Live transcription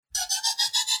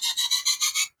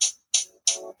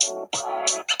Hey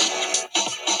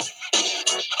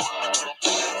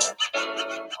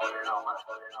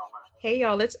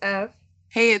y'all, it's F.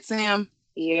 Hey, it's Sam.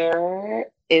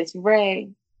 It's Ray.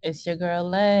 It's your girl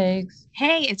Legs.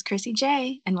 Hey, it's Chrissy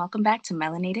J, and welcome back to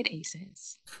Melanated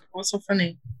Aces. What's so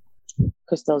funny?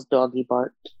 Crystal's doggy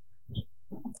barked.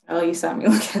 Oh, you saw me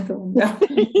look at the window.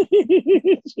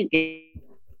 She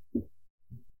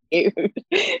gave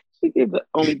the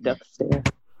only duck stare.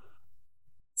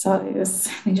 So they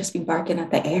just be barking at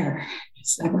the air.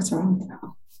 It's like, what's wrong with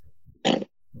them?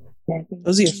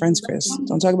 Those are your friends, Chris.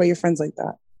 Don't talk about your friends like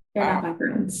that. They're not my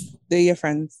friends. They're your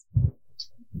friends.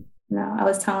 No, I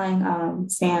was telling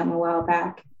Sam a while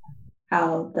back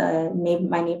how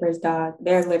my neighbor's dog,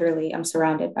 I'm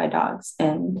surrounded by dogs,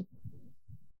 and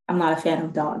I'm not a fan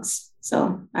of dogs.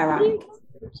 So ironic.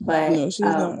 But No, she's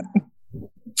not.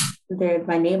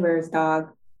 my neighbor's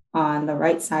dog on the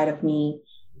right side of me.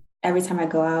 Every time I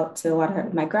go out to water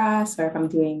my grass or if I'm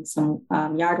doing some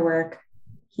yard work,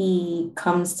 he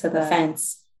comes to the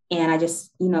fence and I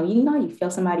just, you feel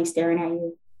somebody staring at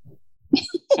you.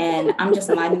 And I'm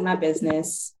just minding my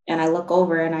business. And I look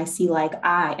over and I see like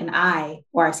an eye,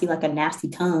 or I see like a nasty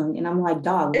tongue. And I'm like,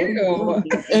 dog, what are you doing?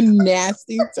 A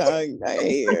nasty tongue. I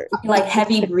hate it. Like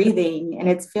heavy breathing. And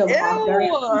it feels very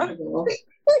uncomfortable.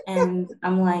 And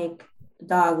I'm like,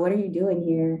 dog, what are you doing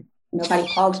here? Nobody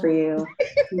called for you.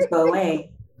 Please go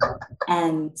away.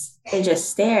 And it just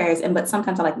stares. But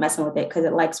sometimes I like messing with it because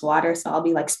it likes water. So I'll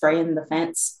be like spraying the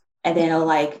fence, and then it'll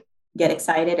like get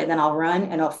excited, and then I'll run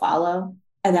and it'll follow,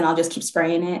 and then I'll just keep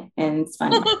spraying it, and it's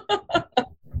funny.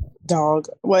 Dog.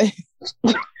 What?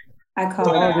 Dog,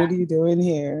 what are you doing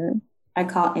here? I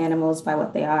call animals by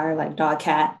what they are, like dog,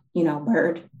 cat,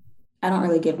 bird. I don't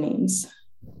really give names.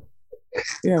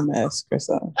 You're a mess,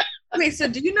 Crystal. Okay, so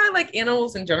do you not like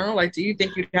animals in general? Like, do you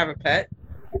think you'd have a pet?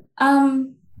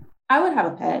 I would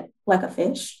have a pet, like a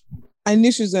fish. I knew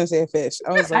she was going to say a fish.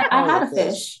 I was like, I had a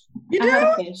fish. You do? I had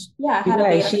a fish. Yeah, I had a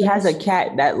beta She fish. has a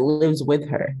cat that lives with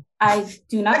her. I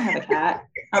do not have a cat.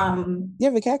 You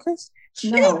have a cat, Chris?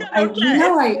 No, you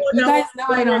guys know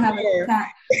I don't have a cat.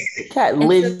 The cat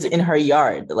lives in her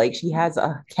yard. Like, she has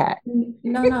a cat.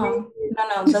 No.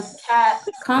 The cat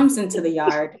comes into the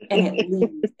yard and it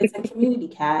leaves. It's a community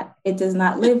cat. It does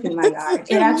not live in my yard.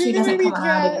 It actually doesn't come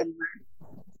around anymore.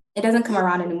 It doesn't come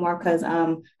around anymore because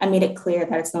I made it clear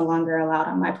that it's no longer allowed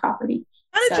on my property.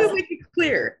 How did you make it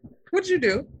clear? What'd you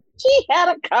do? She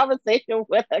had a conversation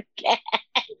with a cat.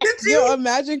 Yo,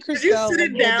 imagine Christelle. Did you sit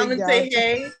it down and say,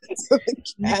 hey,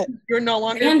 you're no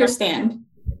longer... They understand.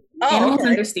 Animals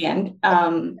understand.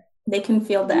 They can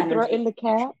feel the energy. Threaten the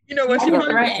cat? You know what?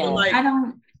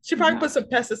 She probably put some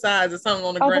pesticides or something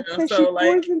on the ground. So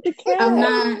like,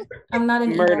 I'm not a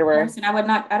murderer person. I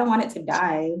don't want it to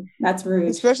die. That's rude.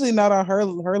 Especially not on her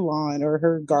lawn or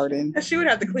her garden. She would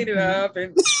have to clean it up.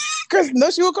 And Chris,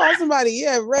 no, she would call somebody.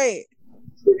 Yeah, right.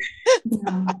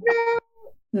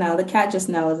 No, the cat just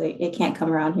knows it can't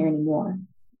come around here anymore.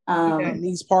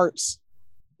 These parts.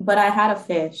 But I had a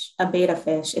fish, a beta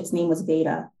fish. Its name was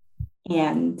Beta.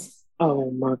 And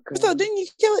oh my God. So didn't you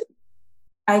kill it?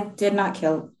 I did not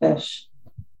kill the fish.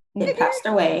 It passed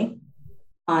away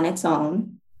on its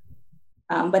own.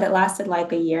 But it lasted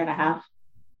like a year and a half.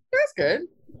 That's good.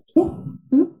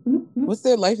 What's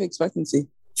their life expectancy?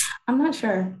 I'm not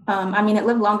sure. It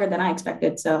lived longer than I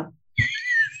expected, so.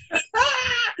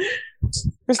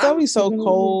 Christelle be so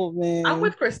cold, man. I'm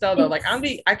with Christelle though. Like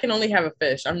I can only have a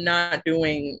fish. I'm not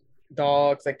doing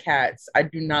dogs or cats. I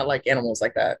do not like animals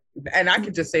like that. And I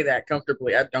can just say that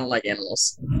comfortably. I don't like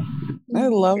animals. I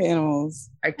love animals.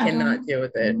 I cannot deal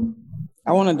with it.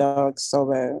 I want a dog so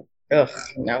bad. Ugh,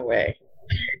 no way.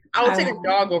 I would take a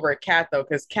dog over a cat though,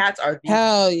 because cats are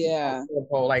hell yeah.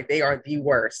 Like they are the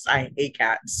worst. I hate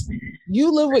cats.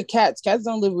 You live with cats. Cats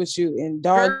don't live with you, and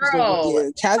dogs live with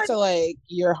you. Cats are like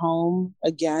your home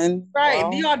again. Right.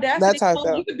 Well, the audacity. That's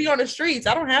how you could be on the streets.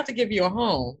 I don't have to give you a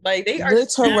home. Like they are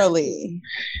literally.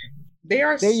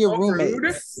 They're so your roommates.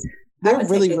 Rude. They're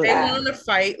really rude. They want to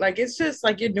fight. Like it's just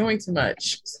like you're doing too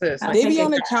much. Sis. They be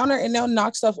on the counter and they'll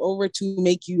knock stuff over to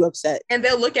make you upset. And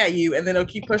they'll look at you and then they'll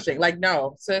keep pushing. Like,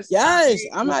 no, sis. Yes,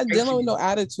 I'm not dealing with no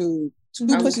attitude. Two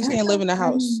pussies can't live in the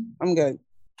house. I'm good.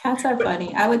 Cats are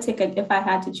funny. I would if I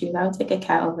had to choose, I would take a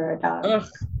cat over a dog. Ugh.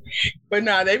 But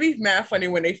nah, they be mad funny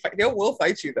when they fight. They will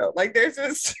fight you though. Like there's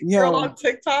this girl on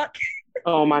TikTok.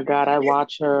 Oh my God, I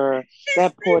watch her.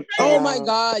 That poor child. Oh my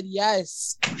God,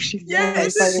 yes.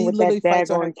 Yes, fighting with that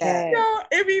daggone cat. No,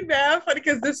 it'd be mad funny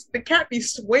because the cat be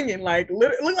swinging like it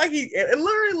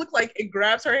literally looked like it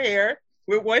grabs her hair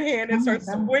with one hand and starts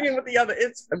swinging with the other.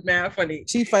 It's mad funny.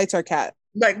 She fights her cat.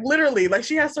 Like literally, like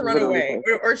she has to run Literally. away,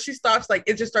 or she stops. Like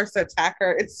it just starts to attack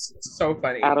her. It's so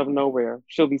funny. Out of nowhere,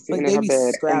 she'll be sitting Like, in they her be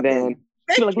bed, scrapping. and then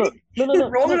she'll be like,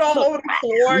 look, Rolling all look. over the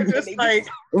floor, just like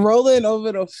rolling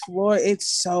over the floor. It's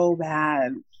so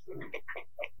bad.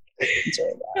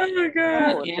 oh my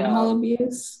god. Animal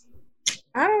abuse.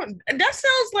 I don't. That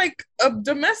sounds like a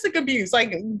domestic abuse.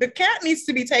 Like the cat needs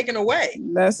to be taken away.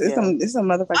 It's a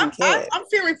motherfucking kid. I'm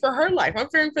fearing for her life. I'm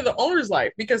fearing for the owner's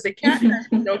life because the cat has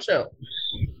no chill.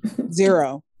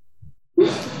 Zero.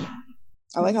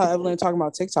 I like how Evelyn talking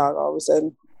about TikTok all of a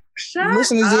sudden. Shut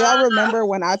Listeners, do y'all up. remember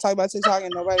when I talked about TikTok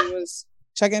and nobody was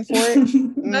checking for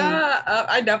it?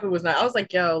 I definitely was not. I was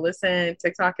like, yo, listen,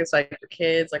 TikTok is like for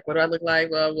kids. Like, what do I look like?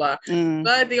 Blah, blah, blah.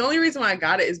 But the only reason why I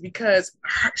got it is because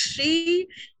she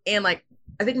and like,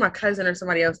 I think my cousin or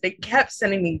somebody else, they kept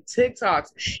sending me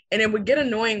TikToks. And it would get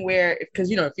annoying where,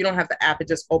 because, you know, if you don't have the app, it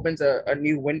just opens a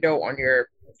new window on your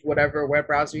whatever web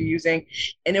browser you're using.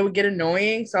 And it would get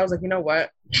annoying. So I was like, you know what?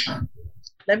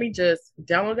 Let me just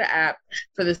download the app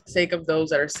for the sake of those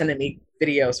that are sending me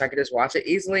videos so I could just watch it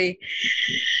easily.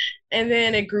 And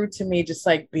then it grew to me just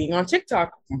like being on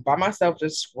TikTok by myself,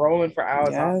 just scrolling for hours.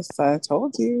 Yes, I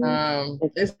told you.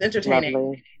 It's entertaining.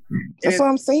 Lovely. That's what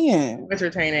I'm saying.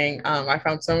 Entertaining. I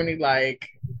found so many like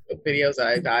videos that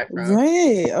I died from.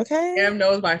 Right. Okay. Cam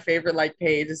knows my favorite like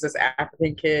page is this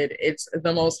African kid. It's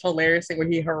the most hilarious thing when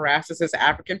he harasses his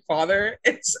African father.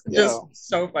 It's just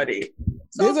so funny.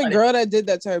 There's a girl that did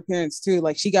that to her parents too.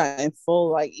 Like she got in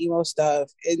full like emo stuff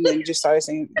and then just started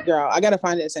saying, "Girl, I gotta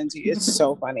find it and send to you." It's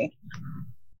so funny.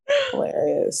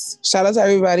 Hilarious. Shout out to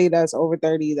everybody that's over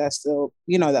 30 that's still,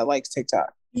 you know, that likes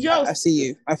TikTok. Yo, I see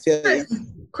you. I feel you.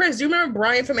 Chris, do you remember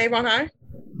Brian from Avon High?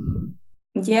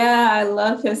 Yeah, I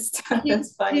love his stuff.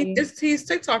 That's funny. He's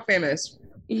TikTok famous.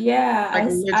 Yeah,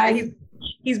 like,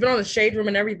 he's been on the Shade Room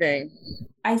and everything.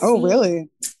 Really?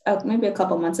 Maybe a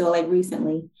couple months ago, like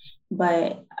recently.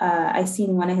 But I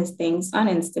seen one of his things on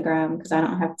Instagram because I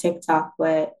don't have TikTok,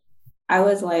 but I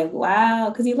was like, wow,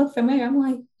 because he looked familiar. I'm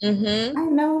like, I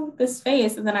know this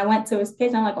face. And then I went to his page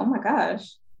and I'm like, oh my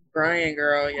gosh. Brian,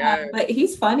 girl, yeah. But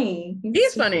he's funny.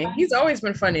 He's funny. He's always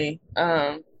been funny.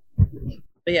 But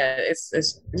yeah, it's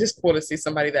just cool to see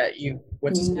somebody that you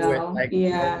went to school with, like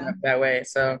that way.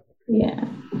 So yeah.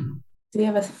 Do you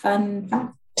have a fun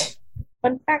fact?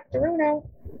 Fun fact, Bruno.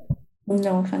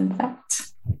 No fun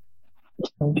fact.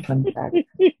 No fun fact.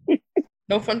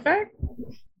 No fun fact?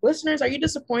 Listeners, are you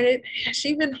disappointed? Has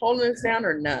she been holding us down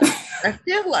or not? I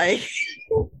feel like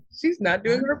she's not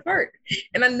doing her part.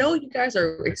 And I know you guys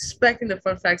are expecting the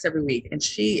fun facts every week, and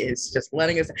she is just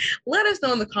letting us. Let us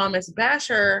know in the comments. Bash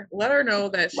her. Let her know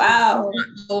that she's not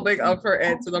holding up her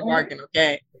end to the bargain,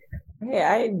 okay? Hey,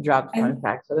 I dropped fun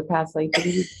facts for the past like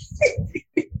 3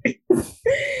 weeks.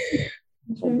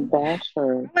 Bash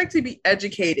her. I like to be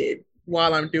educated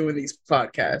while I'm doing these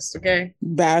podcasts, okay?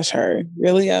 Bash her.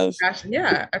 Really, Ev?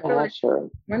 Yeah, I feel like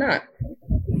why not?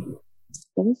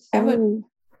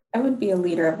 I would be a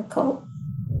leader of a cult.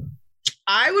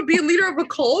 I would be a leader of a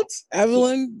cult?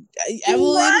 Evelyn,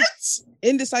 what?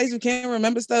 Indecisive, can't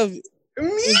remember stuff. Me?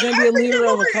 Is gonna be a leader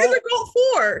of a cult.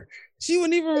 For? She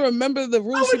wouldn't even remember the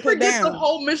rules she I would put forget down. the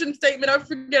whole mission statement. I would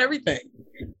forget everything.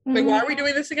 Like, why are we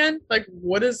doing this again? Like,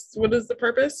 what is the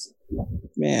purpose?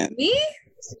 Man. Me?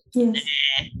 Yes.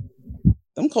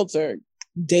 Them cults are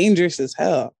dangerous as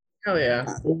hell. Hell yeah.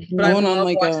 But I love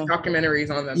like watching documentaries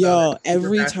on them. Yo,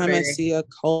 every time I see a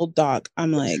cult doc,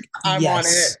 I'm like, I'm on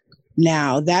it.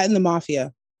 Now that and the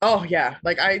mafia. Oh yeah.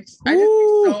 Like I just think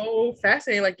so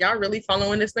fascinating. Like, y'all really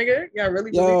following this nigga? Y'all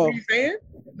really believe what he's saying?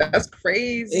 That's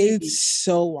crazy. It's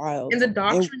so wild. And the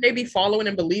doctrine they be following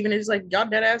and believing is like, y'all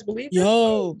dead ass believe it?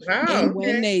 Yo, wow, and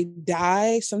when they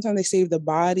die, sometimes they save the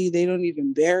body. They don't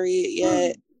even bury it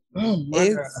yet. Oh my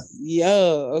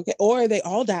God. Okay. Or they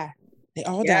all die. They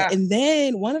all died. And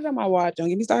then one of them I watched, don't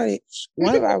get me started.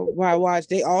 One of them I watched,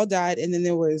 they all died. And then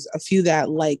there was a few that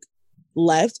like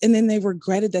left. And then they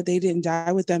regretted that they didn't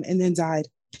die with them and then died.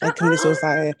 Like committed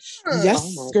suicide.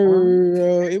 Yes,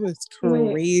 girl. It was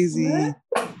crazy. Wait,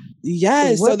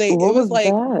 yes. What, so it was like,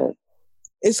 that?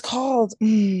 it's called,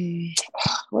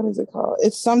 what is it called?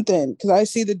 It's something, because I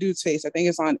see the dude's face. I think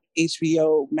it's on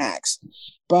HBO Max.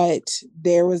 But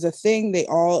there was a thing, they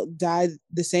all died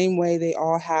the same way. They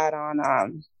all had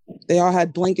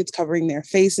blankets covering their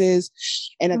faces.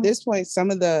 And at this point,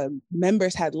 some of the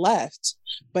members had left,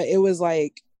 but it was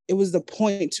the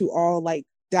point to all like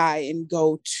die and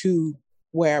go to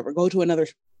wherever, go to another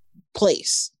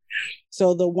place.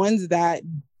 So the ones that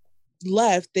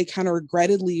left, they kind of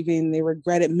regretted leaving. They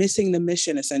regretted missing the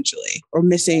mission essentially, or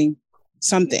missing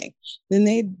something. Then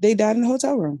they died in the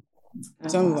hotel room.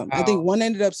 Some of them. I think one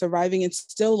ended up surviving and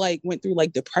still like went through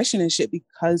like depression and shit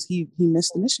because he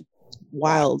missed the mission.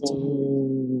 Wild.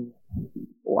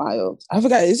 Wild. I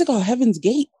forgot. Is it called Heaven's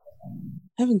Gate?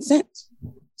 Heaven Sent.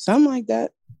 Something like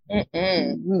that. Look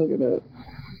it up.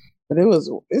 But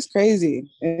it's crazy.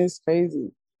 It's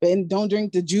crazy. And don't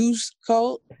drink the juice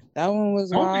cult. That one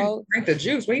was wild. Drink the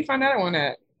juice. Where you find that one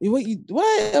at?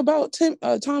 What about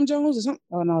Tom Jones or something?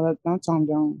 Oh no, that's not Tom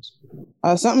Jones.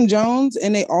 Something Jones,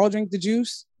 and they all drink the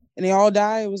juice and they all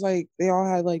die. It was like they all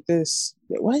had like this.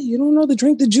 What? You don't know the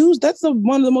drink the juice? That's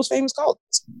one of the most famous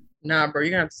cults. Nah, bro, you're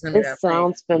gonna have to send me that. It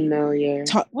sounds familiar.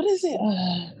 What is it?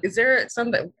 Is there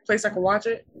some place I can watch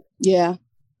it? Yeah,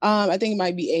 I think it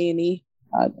might be A&E.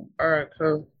 All right,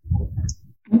 cool.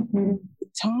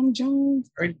 Tom Jones,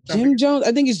 Jim Jones.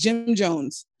 I think it's Jim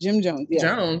Jones. Jim Jones. Yeah.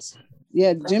 Jones.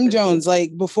 Yeah, Jim Jones.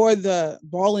 Like before the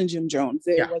Ball and Jim Jones,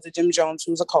 there was a Jim Jones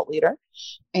who was a cult leader,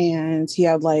 and he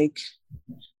had like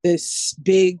this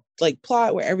big like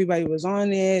plot where everybody was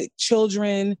on it,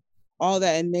 children, all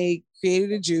that, and they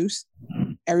created a juice.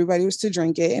 Everybody was to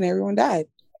drink it, and everyone died.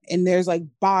 And there's like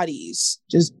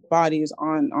just bodies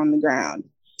on the ground.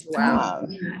 Wow.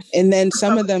 And then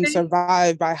some of them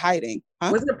survived by hiding.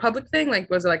 Huh? Was it a public thing? Like,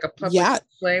 was it like a public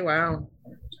display? Wow.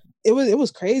 It was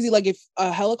crazy. Like if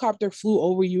a helicopter flew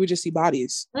over, you would just see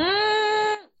bodies.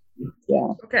 Yeah.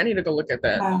 Okay, I need to go look at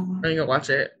that. I'm gonna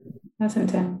watch it. That's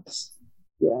intense.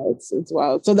 Yeah, it's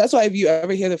wild. So that's why if you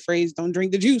ever hear the phrase "don't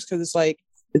drink the juice," because it's like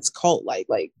it's cult like.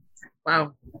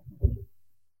 Wow.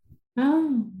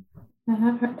 Oh, I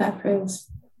have heard that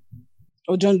phrase.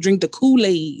 Oh, don't drink the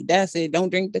Kool-Aid. That's it. Don't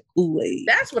drink the Kool-Aid.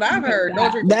 That's what I've heard.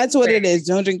 That's what it is.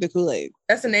 Don't drink the Kool-Aid.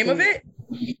 That's the name of it?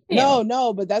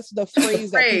 No, but that's the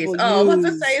phrase that people use. I was about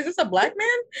to say, is this a black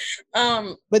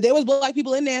man? But there was black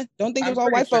people in there. Don't think it was all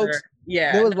white folks.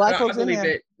 Yeah, there was black folks in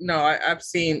there. No, I've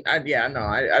seen. I've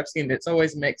seen it. It's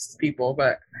always mixed people,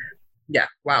 but yeah,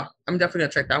 wow. I'm definitely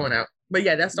gonna check that one out. But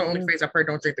yeah, that's the only phrase I've heard.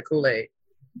 Don't drink the Kool-Aid.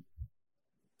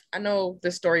 I know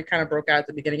this story kind of broke out at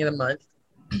the beginning of the month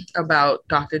about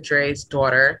Dr. Dre's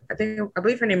daughter. I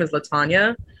believe her name is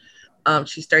LaTanya.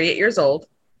 She's 38 years old,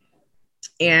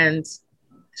 and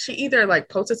she either like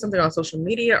posted something on social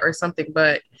media or something,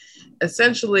 but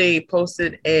essentially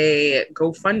posted a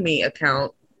GoFundMe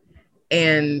account,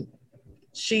 and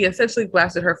she essentially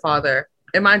blasted her father.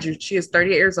 And mind you, she is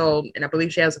 38 years old, and I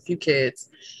believe she has a few kids.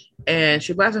 And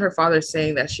she blasted her father,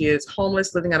 saying that she is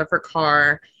homeless, living out of her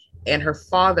car, and her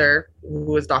father,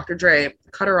 who is Dr. Dre,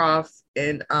 cut her off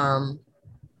in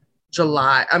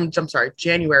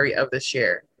January of this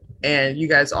year. And you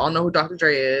guys all know who Dr.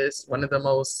 Dre is, one of the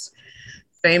most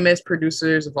famous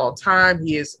producers of all time.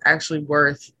 He is actually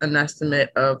worth an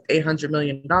estimate of $800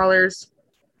 million.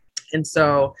 And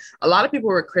so a lot of people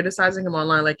were criticizing him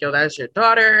online, like, yo, that's your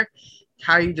daughter.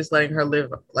 How are you just letting her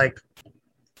live, like,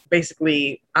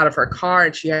 basically out of her car,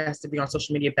 and she has to be on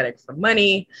social media begging for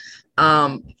money?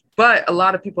 But a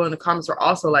lot of people in the comments were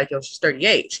also like, yo, she's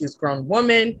 38. She's a grown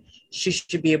woman. She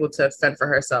should be able to fend for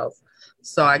herself.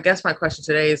 So I guess my question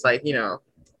today is like,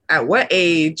 at what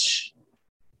age,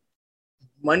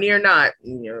 money or not,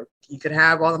 you could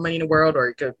have all the money in the world, or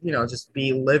you could, just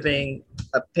be living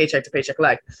a paycheck to paycheck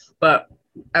life. But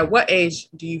at what age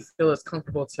do you feel it's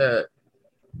comfortable to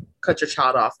cut your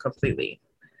child off completely?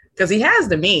 Because he has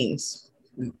the means.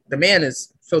 The man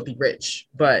is filthy rich,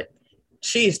 but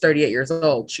she's 38 years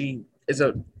old. She is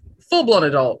a full-blown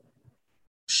adult.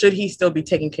 Should he still be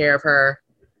taking care of her?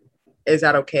 Is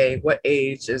that okay? What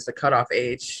age is the cutoff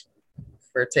age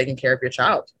for taking care of your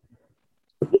child?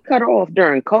 He cut her off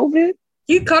during COVID?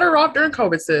 He cut her off during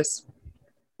COVID, sis.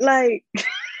 Like...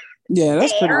 Yeah,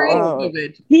 that's pretty wild.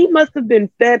 He must have been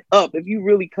fed up if you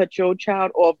really cut your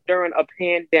child off during a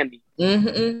pandemic.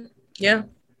 Mm-hmm. Yeah.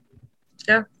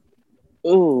 Yeah.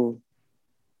 Ooh.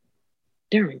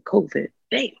 During COVID.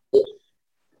 Damn.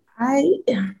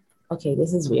 Okay,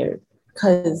 this is weird.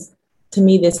 Because to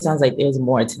me, this sounds like there's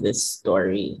more to this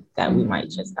story that we might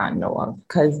just not know of.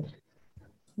 Because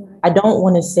I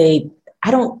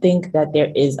don't think that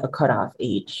there is a cutoff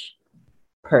age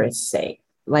per se.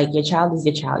 Like, your child is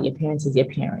your child, your parents is your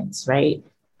parents, right?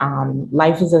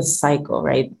 Life is a cycle,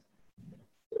 right?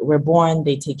 We're born,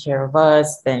 they take care of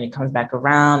us, then it comes back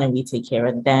around and we take care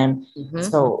of them. Mm-hmm.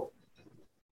 So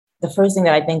the first thing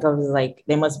that I think of is like,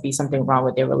 there must be something wrong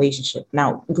with their relationship.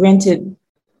 Now, granted,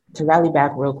 to rally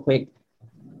back real quick,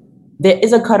 there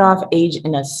is a cutoff age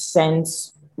in a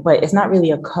sense, but it's not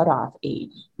really a cutoff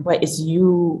age, but it's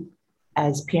you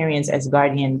as parents, as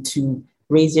guardian, to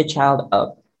raise your child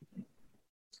up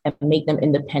and make them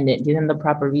independent, give them the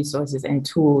proper resources and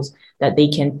tools that they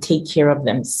can take care of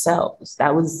themselves.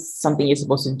 That was something you're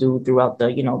supposed to do throughout the,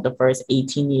 the first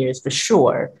 18 years for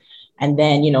sure. And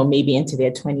then, maybe into their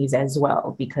 20s as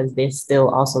well, because they're still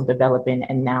also developing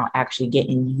and now actually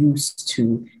getting used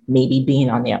to maybe being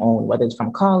on their own, whether it's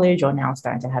from college or now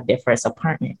starting to have their first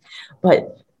apartment.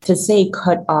 But to say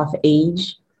cut off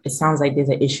age, it sounds like there's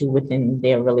an issue within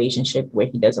their relationship where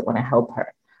he doesn't want to help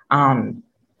her.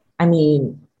 I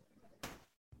mean,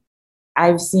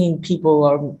 I've seen people,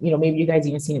 or, maybe you guys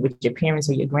even seen it with your parents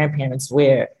or your grandparents,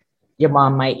 where your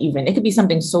mom might even, it could be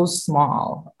something so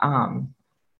small,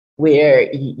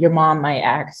 where your mom might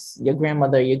ask your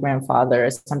grandmother, your grandfather,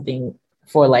 or something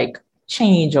for like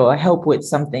change or help with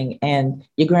something, and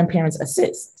your grandparents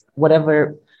assist,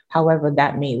 however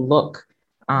that may look,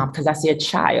 because that's your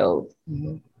child,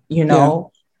 Yeah.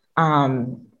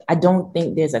 I don't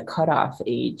think there's a cutoff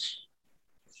age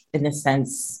in the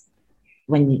sense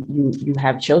when you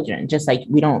have children, just like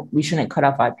we shouldn't cut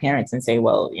off our parents and say,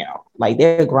 well, like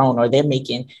they're grown or they're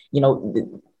making,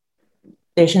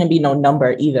 there shouldn't be no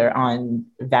number either on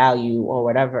value or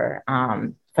whatever.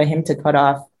 For him to cut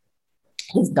off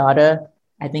his daughter,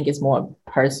 I think it's more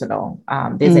personal.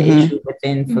 There's an issue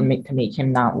within to make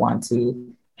him not want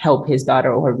to help his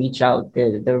daughter or reach out.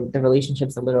 The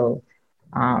relationship's a little,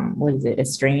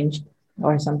 estranged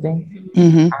or something.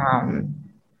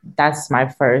 That's my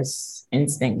first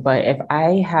instinct. But if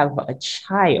I have a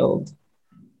child,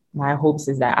 my hopes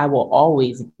is that I will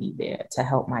always be there to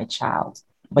help my child.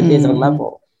 But there's a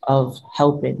level of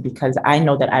helping, because I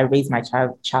know that I raised my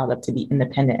child up to be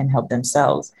independent and help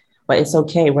themselves. But it's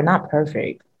okay. We're not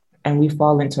perfect. And we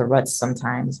fall into ruts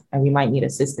sometimes, and we might need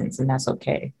assistance, and that's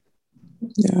okay.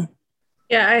 Yeah.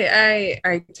 Yeah,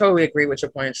 I totally agree with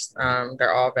your points.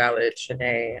 They're all valid,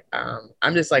 Shanae.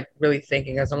 I'm just like really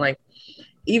thinking, as I'm like,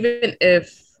 even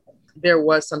if there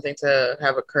was something to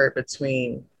have occurred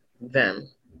between them,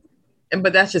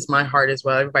 but that's just my heart as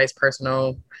well. Everybody's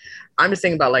personal. I'm just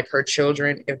thinking about like her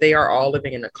children. If they are all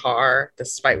living in a car,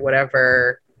 despite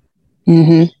whatever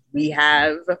we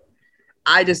have,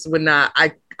 I just would not.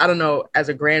 I don't know. As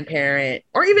a grandparent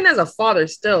or even as a father,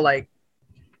 still like,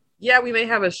 yeah, we may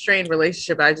have a strained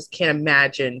relationship, but I just can't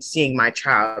imagine seeing my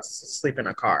child sleep in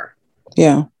a car.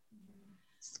 Yeah.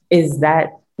 Is that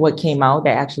what came out?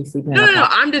 They actually sleep in a car? No.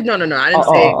 I'm just no. I didn't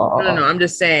say no. I'm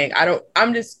just saying I don't.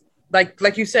 I'm just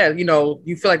like you said.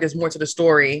 You feel like there's more to the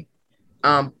story.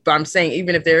 But I'm saying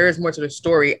even if there is more to the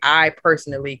story, I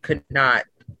personally could not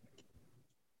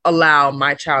allow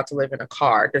my child to live in a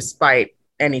car despite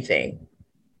anything.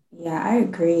 Yeah, I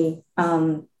agree.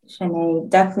 Shanae,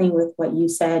 definitely with what you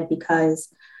said, because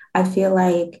I feel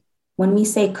like when we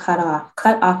say cut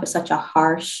off is such a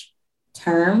harsh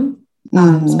term,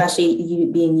 especially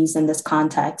you being used in this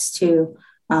context too.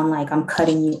 Like I'm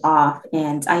cutting you off.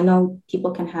 And I know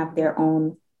people can have their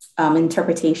own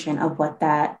interpretation of what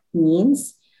that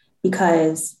means,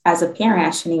 because as a parent,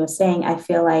 as Shanae was saying, I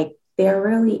feel like there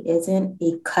really isn't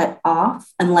a cut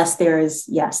off unless there is,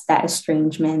 yes, that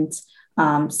estrangement.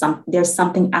 There's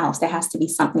something else. There has to be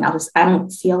something else. I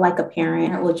don't feel like a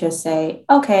parent will just say,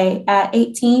 okay, at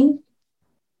 18,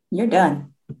 you're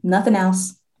done. Nothing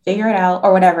else. Figure it out,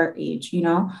 or whatever age,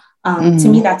 To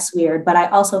me, that's weird. But I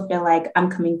also feel like I'm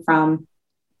coming from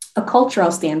a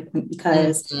cultural standpoint,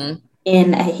 because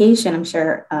in a Haitian, I'm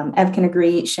sure Ev can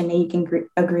agree, Shanae, you can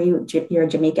agree with your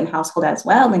Jamaican household as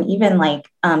well. And even like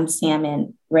Sam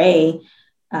and Ray,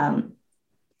 in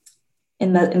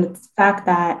the fact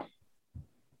that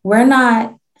we're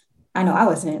not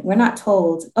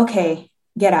told, okay,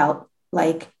 get out.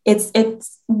 Like I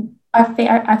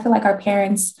feel like our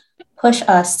parents push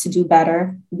us to do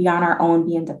better, be on our own,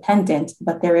 be independent,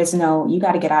 but there is no, you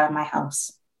got to get out of my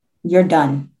house. You're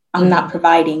done. I'm not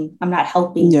providing. I'm not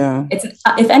helping. Yeah. It's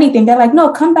if anything, they're like,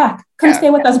 no, come back, stay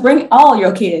with us, bring all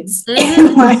your kids,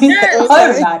 everybody.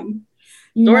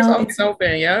 Doors always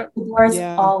open. Yeah. The door's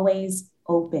always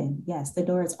open. Yes, the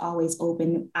door is always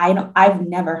open. I've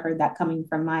never heard that coming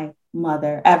from my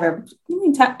mother ever.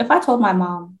 If I told my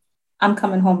mom I'm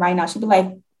coming home right now, she'd be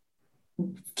like,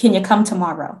 can you come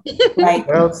tomorrow? Like,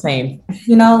 same.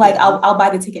 Like I'll buy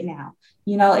the ticket now.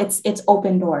 It's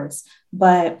open doors.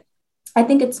 But I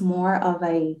think it's more of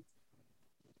I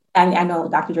know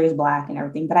Dr. Dre is Black and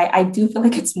everything, but I do feel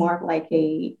like it's more of like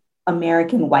a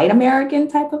white American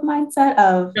type of mindset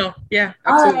of, yeah,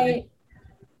 absolutely. All right,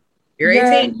 you're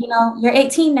 18. You're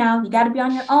 18 now. You got to be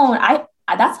on your own. I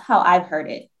that's how I've heard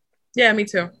it. Yeah, me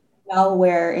too.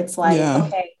 Where it's like,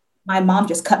 okay, my mom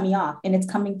just cut me off, and it's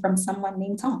coming from someone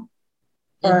named Tom,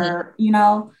 or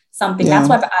something. That's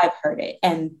what I've heard it,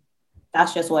 and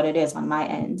that's just what it is on my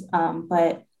end.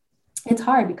 But it's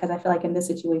hard because I feel like in this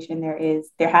situation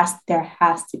there has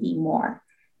to be more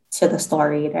to the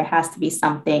story. There has to be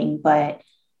something, but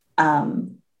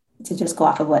to just go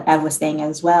off of what Ev was saying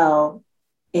as well,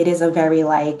 it is a very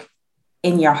like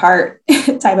in your heart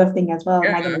type of thing as well.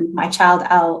 Am I going to leave my child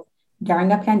out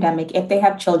during a pandemic? If they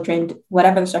have children,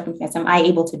 whatever the circumstance, am I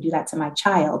able to do that to my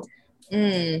child?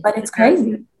 But it's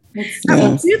crazy. Do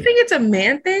you think it's a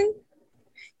man thing?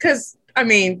 Because I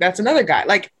mean, that's another guy.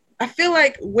 Like, I feel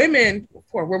like women,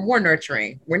 we're more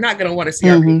nurturing. We're not going to want to see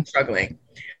our kids struggling.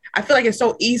 I feel like it's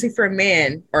so easy for a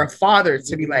man or a father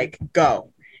to be like,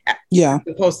 go. Yeah.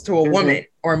 As opposed to a woman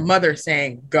or a mother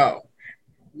saying, go.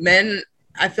 Men,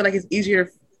 I feel like it's easier,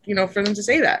 for them to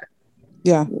say that.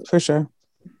 Yeah, for sure.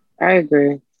 I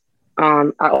agree.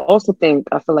 I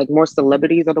feel like more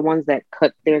celebrities are the ones that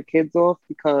cut their kids off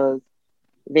because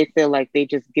they feel like they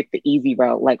just get the easy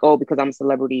route. Like, oh, because I'm a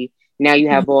celebrity, now you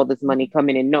have all this money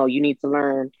coming in. No, you need to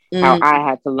learn how I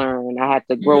had to learn. I had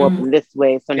to grow up in this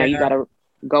way. So now you got to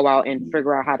go out and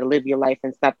figure out how to live your life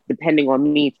and stop depending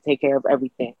on me to take care of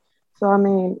everything. So, I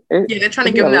mean, they're trying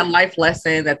to give them that life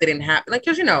lesson that they didn't have. Like,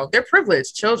 because, they're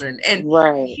privileged children. And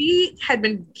he'd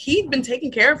been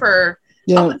taking care of her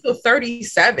up until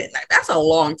 37. Like, that's a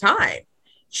long time.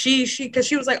 Because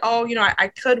she was like, oh, I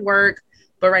could work,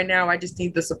 but right now I just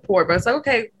need the support. But it's like,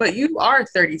 okay, but you are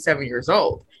 37 years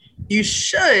old. You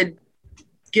should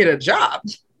get a job.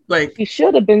 Like, you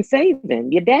should have been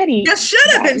saving. Your daddy. You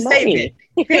should have been saving.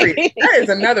 Period. That is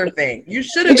another thing. You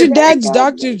should have. But your dad's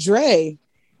Dr. Dre.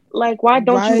 Like, why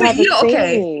don't you have a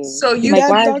okay? So you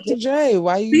like, Dr. Dre.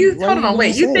 Why you? Hold on,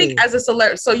 wait. You think as a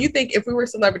celebrity? So you think if we were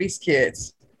celebrities'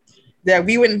 kids, that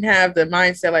we wouldn't have the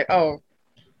mindset like, oh,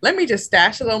 let me just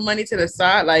stash a little money to the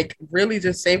side, like really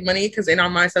just save money, because in our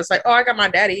mindset it's like, oh, I got my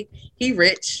daddy, he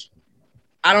rich,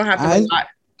 I don't have to.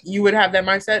 You would have that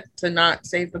mindset to not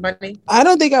save the money? I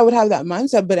don't think I would have that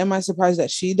mindset, but am I surprised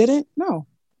that she didn't? No.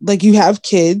 Like, you have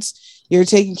kids, you're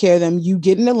taking care of them, you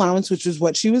get an allowance, which was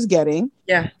what she was getting.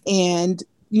 Yeah. And,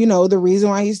 the reason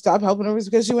why he stopped helping her was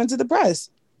because she went to the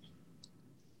press.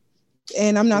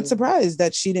 And I'm not surprised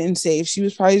that she didn't save. She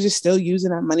was probably just still using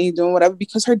that money, doing whatever,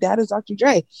 because her dad is Dr.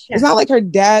 Dre. Yeah. It's not like her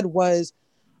dad was,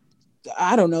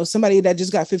 I don't know, somebody that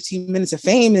just got 15 minutes of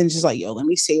fame and just like, yo, let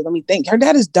me save, let me think. Her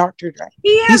dad is Dr. Dre.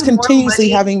 He's continuously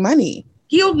having money.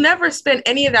 He'll never spend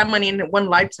any of that money in one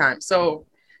lifetime. So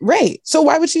right. So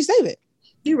why would she save it?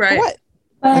 You're right.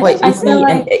 For what? But I feel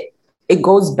like it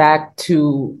goes back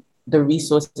to the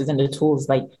resources and the tools.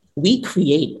 Like, we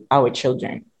create our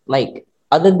children. Like,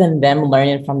 other than them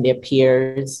learning from their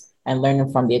peers and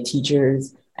learning from their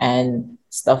teachers and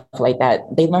stuff like that,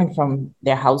 they learn from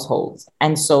their households.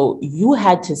 And so you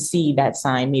had to see that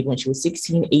sign maybe when she was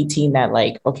 16, 18, that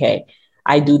like, okay,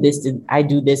 I do this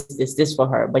for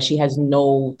her, but she has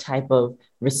no type of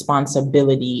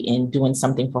responsibility in doing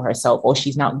something for herself, or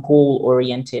she's not goal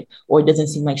oriented, or it doesn't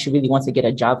seem like she really wants to get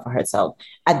a job for herself.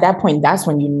 At that point, that's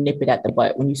when you nip it at the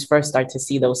butt, when you first start to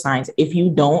see those signs. If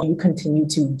you don't, you continue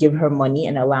to give her money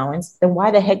and allowance, then why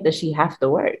the heck does she have to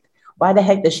work? Why the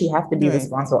heck does she have to be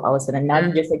responsible all of a sudden? Now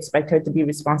you just expect her to be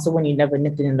responsible when you never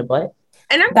nipped it in the butt?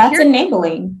 And that's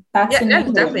enabling. That's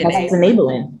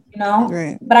enabling.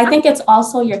 Right. But I think it's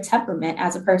also your temperament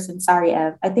as a person. Sorry,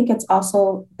 Ev. I think it's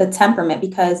also the temperament,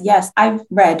 because yes, I've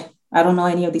read, I don't know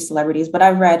any of these celebrities, but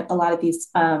I've read a lot of these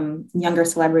younger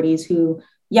celebrities who,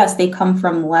 yes, they come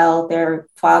from wealth, their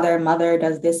father and mother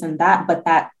does this and that, but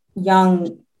that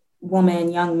young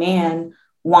woman, young man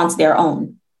wants their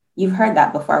own. You've heard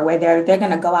that before, where they're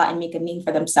going to go out and make a name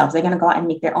for themselves. They're going to go out and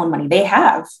make their own money. They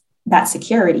have that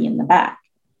security in the back.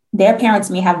 Their parents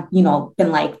may have,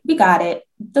 been like, we got it,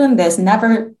 doing this,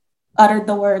 never uttered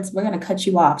the words, we're going to cut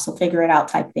you off, so figure it out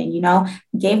type thing,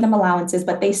 gave them allowances,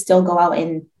 but they still go out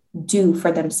and do for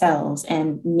themselves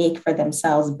and make for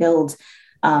themselves, build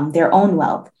their own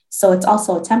wealth. So it's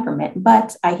also a temperament.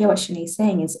 But I hear what Shanae's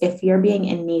saying is, if you're being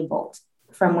enabled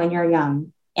from when you're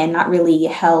young and not really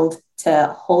held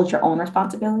to hold your own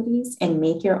responsibilities and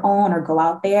make your own, or go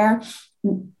out there,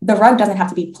 the rug doesn't have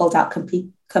to be pulled out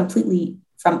completely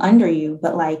from under you,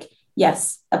 but like,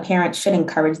 yes, a parent should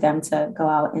encourage them to go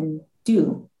out and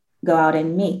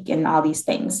make and all these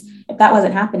things. If that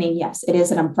wasn't happening, yes, it is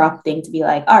an abrupt thing to be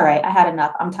like, all right, I had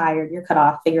enough, I'm tired, you're cut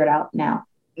off, figure it out now.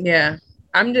 Yeah,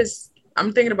 I'm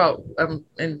thinking about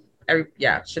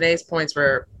Shanae's points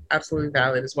were absolutely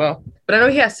valid as well. But I know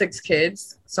he has 6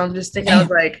 kids, so I'm just thinking, I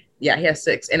was like, yeah, he has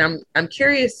 6, and I'm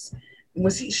curious,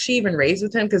 was she even raised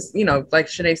with him? Because like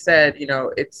Shanae said,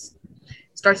 it's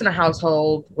starts in a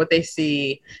household, what they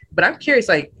see. But I'm curious,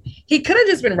 like, he could have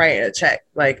just been writing a check,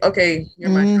 like, okay,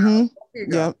 you're my child, here you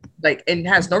go. Like, and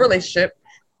has no relationship,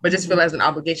 but just feel as an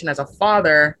obligation as a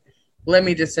father, let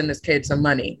me just send this kid some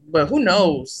money. But who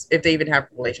knows if they even have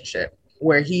a relationship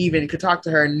where he even could talk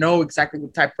to her and know exactly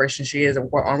what type of person she is,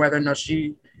 or on whether or not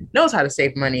she knows how to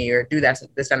save money or do that,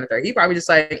 this kind of thing. He probably just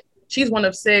like, she's one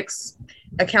of 6.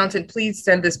 Accountant, please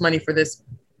send this money for this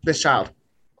child.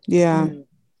 Yeah.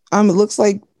 It looks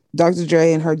like Dr.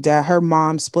 Dre and her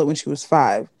mom split when she was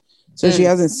 5. So she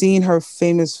hasn't seen her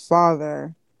famous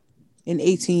father in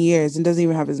 18 years and doesn't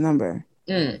even have his number.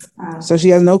 So she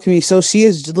has no community. So she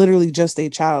is literally just a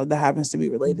child that happens to be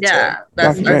related to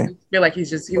Dr. Dre. I feel like he was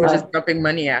just dumping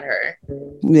money at her.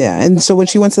 Yeah. And so when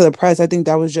she went to the press, I think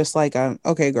that was just like,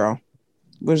 okay, girl,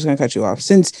 we're just going to cut you off.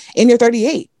 And you're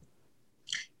 38.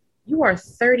 You are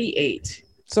 38.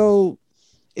 So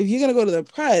if you're going to go to the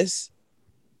press,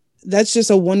 that's just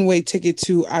a one-way ticket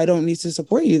to, I don't need to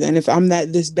support you then. If I'm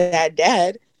this bad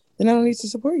dad, then I don't need to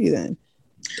support you then.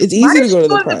 It's easy to go to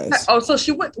the press.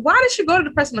 Why did she go to the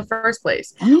press in the first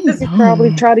place? She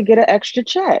probably tried to get an extra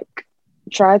check.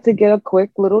 Tried to get a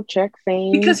quick little check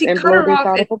fame because he and cut blow her this off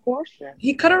out of proportion.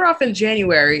 He cut her off in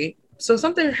January. So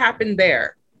something happened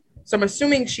there. So I'm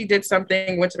assuming she did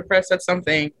something, went to the press, said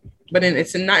something, but then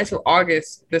it's not until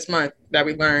August this month that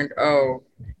we learned,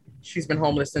 she's been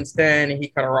homeless since then and he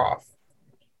cut her off.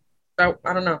 So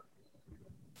I don't know.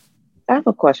 I have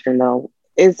a question though.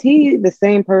 Is he the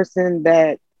same person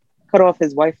that cut off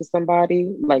his wife or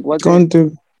somebody? Like what's going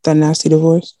through that nasty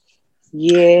divorce?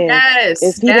 Yeah. Yes.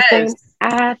 Is he the same?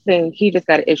 I think he just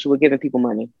got an issue with giving people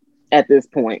money at this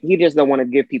point. He just don't want to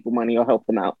give people money or help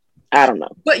them out. I don't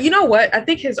know. But you know what? I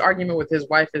think his argument with his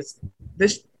wife is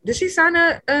this: did she sign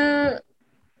a thing?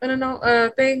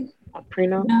 A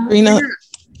prenup? Prenup.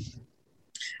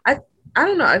 I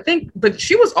don't know. I think, but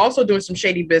she was also doing some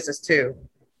shady business too.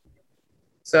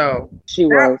 So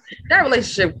that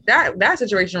relationship, that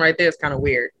situation right there is kind of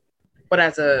weird. But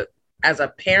as a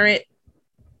parent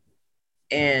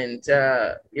and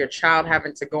your child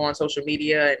having to go on social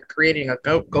media and creating a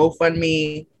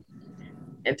GoFundMe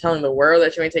and telling the world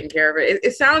that you ain't taking care of it,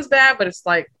 it sounds bad, but it's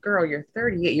like, girl, you're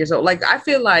 38 years old. Like, I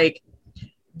feel like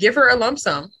give her a lump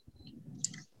sum.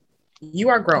 You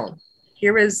are grown.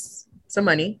 Here is some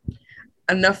money,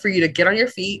 enough for you to get on your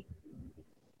feet,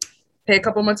 pay a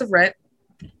couple months of rent,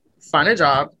 find a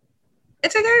job,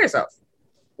 and take care of yourself.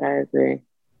 I agree.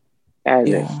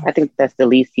 Yeah. I think that's the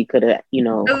least he could have,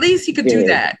 At least he could do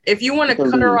that. If you want to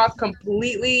cut her off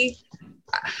completely,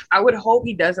 I would hope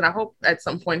he does. And I hope at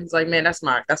some point he's like, man, that's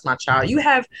my child. You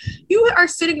are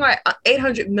sitting like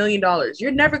 $800 million.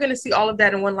 You're never going to see all of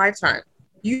that in one lifetime.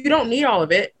 You don't need all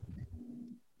of it.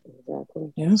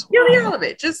 Exactly. Yes. You don't need all of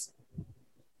it. Just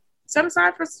set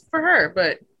aside for her.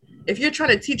 But if you're trying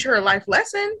to teach her a life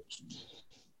lesson,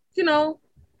 yeah,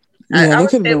 there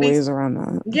could be ways around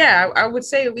that. Yeah, I would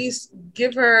say at least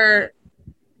give her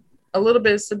a little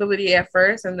bit of stability at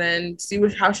first and then see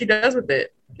how she does with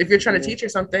it. If you're trying to teach her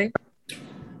something.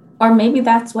 Or maybe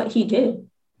that's what he did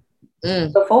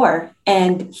before.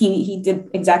 And he did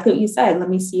exactly what you said. Let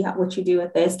me see what you do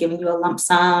with this, giving you a lump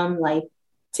sum, like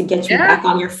to get you back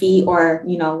on your feet or,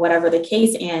 whatever the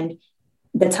case. And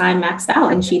the time maxed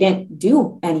out and she didn't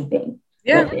do anything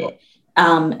with it.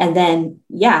 And then,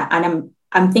 and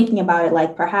I'm thinking about it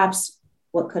like perhaps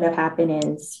what could have happened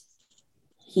is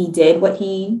he did what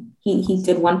he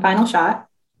did one final shot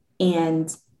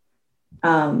and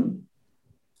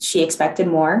she expected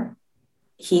more.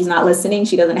 He's not listening.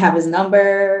 She doesn't have his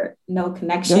number, no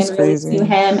connection really to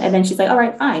him. And then she's like, all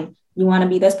right, fine. You want to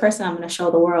be this person? I'm going to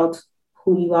show the world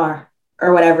who you are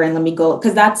or whatever. And let me go.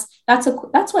 Cause that's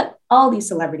what all these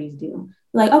celebrities do.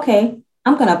 Like, okay,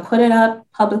 I'm going to put it up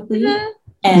publicly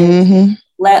and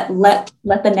let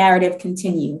the narrative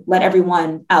continue. Let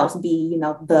everyone else be,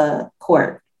 the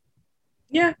court.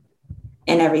 Yeah.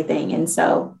 And everything. And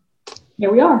so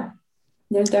here we are.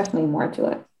 There's definitely more to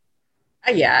it.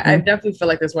 I definitely feel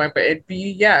like there's one, but it'd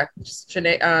be,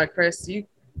 Chris,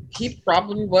 he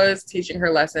probably was teaching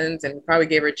her lessons and probably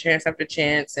gave her chance after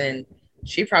chance. And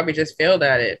she probably just failed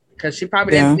at it because she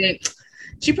probably didn't think,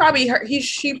 he probably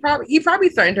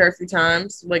threatened her a few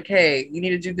times. Like, hey, you need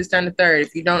to do this down the third.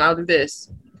 If you don't, I'll do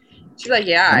this. She's like,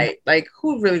 like,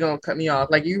 who really gonna cut me off?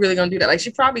 Like, you really gonna do that? Like, she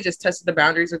probably just tested the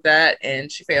boundaries with that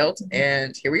and she failed.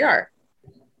 And here we are.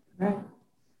 Right.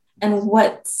 And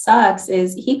what sucks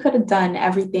is he could have done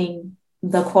everything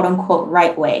the quote unquote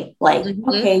right way. Like,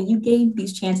 okay, you gave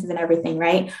these chances and everything,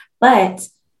 right? But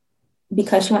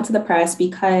because she went to the press,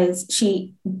 because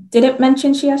she didn't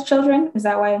mention she has children. Is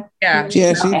that why? Yeah, she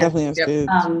definitely has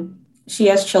kids. She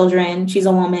has children. She's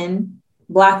a woman,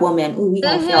 Black woman. Ooh, we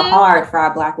gonna feel hard for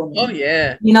our Black women. Oh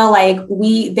yeah.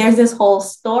 There's this whole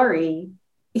story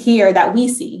here that we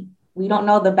see. we don't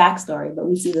know the backstory, but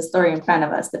we see the story in front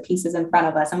of us, the pieces in front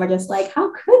of us, and we're just like,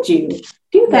 how could you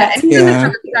do that? And he doesn't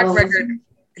have a track record.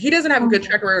 He doesn't have a good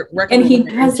track record. And he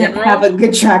doesn't have a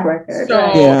good track record.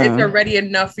 So it's already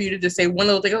enough for you to just say one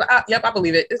little thing. Like, yep, I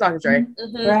believe it. It's Dr. Dre.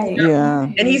 Right. Yeah.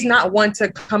 And he's not one to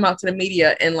come out to the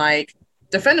media and like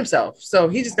defend himself. So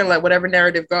he's just gonna let whatever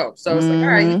narrative go. So it's like, all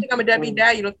right, you think I'm a deadbeat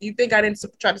dad? You think I didn't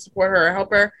try to support her or help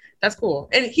her? That's cool.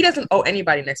 And he doesn't owe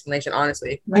anybody an explanation,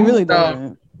 honestly. He really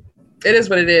doesn't. It is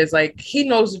what it is. Like, he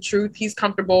knows the truth. He's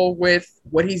comfortable with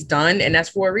what he's done, and that's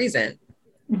for a reason.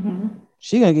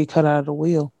 She gonna get cut out of the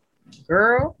wheel.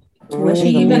 Girl, was she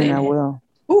even in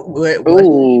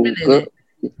it?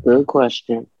 Good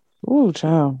question. Ooh,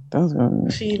 child, that was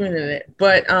good. She even in it.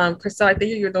 But Crystal, I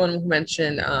think you're the one who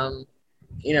mentioned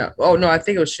you know, oh no, I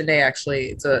think it was Shanae actually.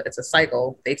 It's a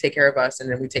cycle. They take care of us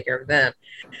and then we take care of them.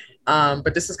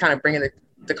 But this is kind of bringing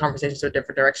the conversation to a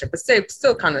different direction, but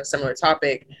still kind of similar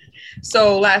topic.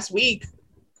 So last week,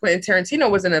 Quentin Tarantino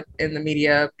was in the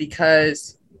media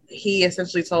because he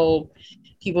essentially told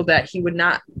people that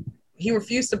he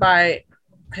refused to buy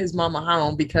his mom a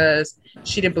home because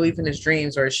she didn't believe in his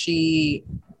dreams, or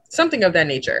something of that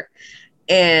nature.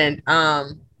 And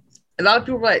a lot of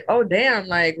people were like, oh damn,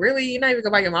 like really, you're not even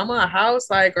gonna buy your mama a house,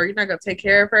 like, or you're not gonna take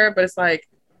care of her? But it's like,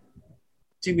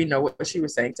 do we know what she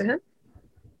was saying to him?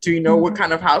 Do you know what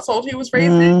kind of household he was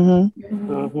raised in?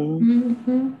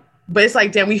 But it's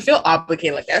like, damn, we feel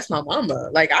obligated. Like, that's my mama.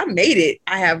 Like, I made it.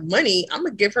 I have money. I'm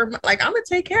gonna give her, like, I'm gonna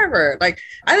take care of her. Like,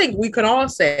 I think we could all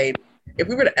say, if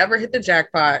we were to ever hit the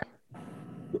jackpot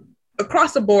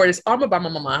across the board, I'm gonna buy my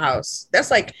mama a house.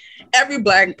 That's like every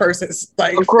Black person's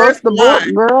like across the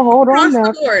board, girl. Hold on now.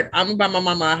 Across the board, I'm gonna buy my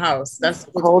mama a house. That's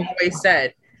what's always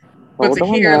said. But to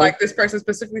hear like this person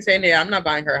specifically saying, "Yeah, I'm not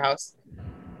buying her a house,"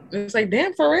 it's like,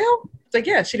 damn, for real? It's like,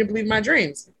 yeah, she didn't believe my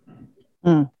dreams.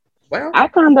 Well, I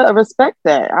kind of respect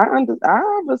that.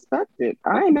 I respect it.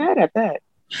 I ain't mad at that.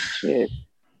 Shit.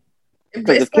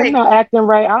 Because if Kim not acting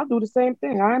right, I'll do the same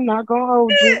thing. I'm not gonna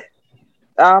hold you.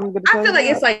 I feel like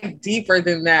it's like deeper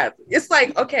than that. It's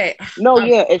like, okay. No,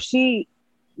 yeah. If she,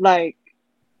 like,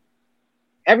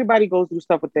 everybody goes through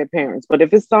stuff with their parents, but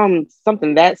if it's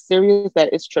something that serious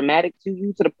that is traumatic to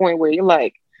you to the point where you're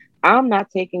like, I'm not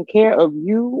taking care of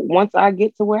you once I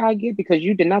get to where I get because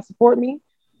you did not support me,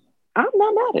 I'm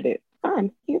not mad at it.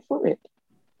 I'm here for it.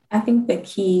 I think the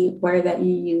key word that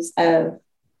you use of,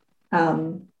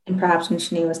 and perhaps when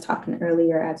Shanae was talking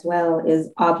earlier as well, is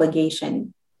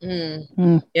obligation.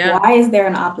 Yeah. Why is there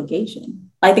an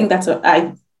obligation? I think that's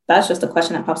just a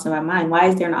question that pops in my mind. Why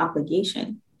is there an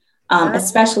obligation?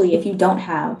 Especially if you don't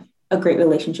have a great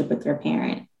relationship with your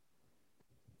parent.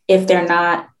 If they're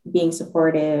not being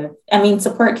supportive, I mean,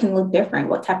 support can look different.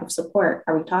 What type of support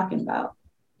are we talking about?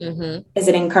 Is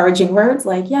it encouraging words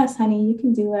like, yes, honey, you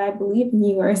can do it, I believe in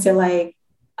you? Or is it like,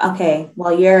 okay,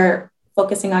 while you're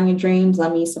focusing on your dreams,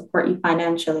 let me support you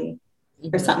financially,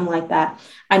 or something like that?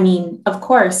 I mean, of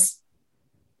course,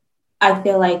 I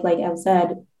feel like I've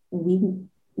said, we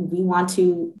want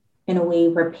to, in a way,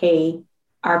 repay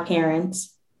our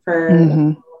parents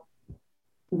for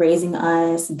raising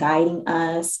us, guiding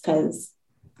us, because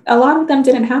a lot of them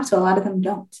didn't have to, a lot of them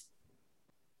don't.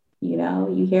 You know,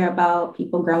 you hear about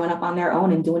people growing up on their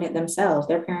own and doing it themselves.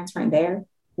 Their parents weren't there.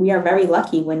 We are very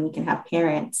lucky when we can have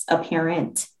a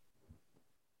parent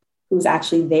who's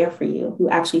actually there for you, who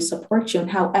actually supports you,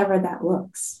 and however that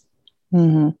looks.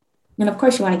 And of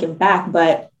course you want to give back,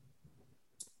 but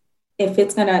if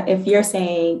you're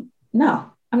saying,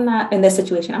 no, I'm not in this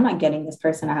situation, I'm not getting this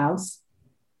person a house.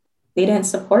 They didn't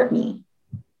support me.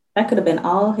 That could have been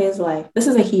all his life. This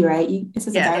is a he, right? This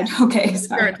is a guy. Okay,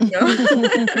 sorry.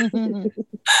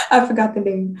 I forgot the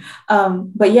name.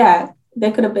 But yeah,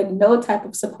 there could have been no type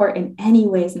of support in any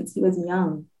way since he was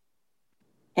young.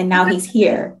 And now he's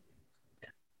here.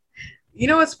 You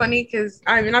know what's funny? Because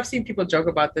I mean, I've seen people joke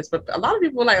about this, but a lot of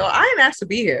people are like, oh, I didn't ask to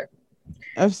be here.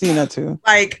 I've seen that too.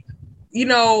 Like, you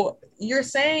know, you're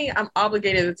saying I'm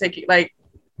obligated to take, like,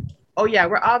 oh yeah,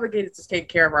 we're obligated to take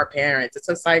care of our parents. It's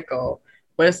a cycle.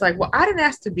 But it's like, well, I didn't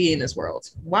ask to be in this world.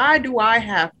 Why do I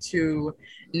have to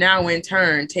now in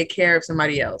turn take care of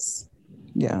somebody else?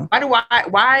 Yeah.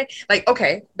 Why? Like,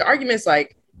 okay, the argument is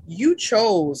like, you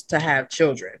chose to have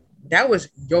children. That was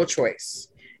your choice.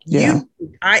 Yeah.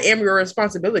 I am your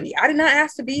responsibility. I did not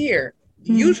ask to be here.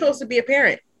 You chose to be a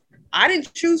parent. I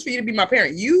didn't choose for you to be my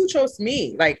parent. You chose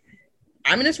me. Like,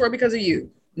 I'm in this world because of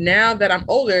you. Now that I'm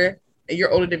older and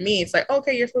you're older than me, it's like,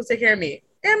 okay, you're supposed to take care of me.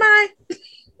 Am I?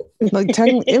 Like,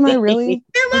 am I really?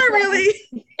 Am I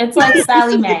really? It's like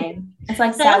Sally Mae. It's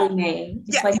like Sally Mae.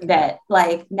 It's like that.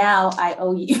 Like, now I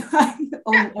owe you. I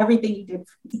owe you everything you did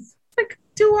for me. Like,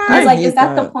 Do I was I? like, is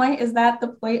that the point? Is that the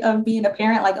point of being a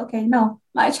parent? Like, okay, no,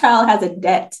 my child has a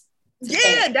debt.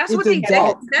 Yeah, that's It's what a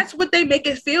debt. that's what they make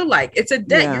it feel like. It's a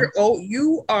debt. Yeah.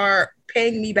 You are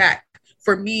paying me back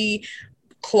for me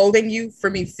clothing you,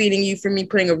 for me feeding you, for me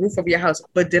putting a roof over your house.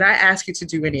 But did I ask you to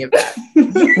do any of that?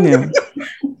 Yeah.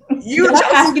 Did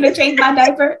I ask you to change my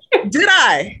diaper? Did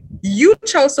I? You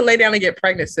chose to lay down and get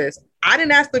pregnant, sis. I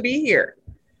didn't ask to be here.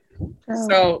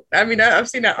 So, I mean, I've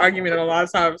seen that argument a lot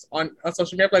of times on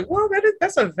social media. I'm like, well,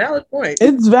 that's a valid point.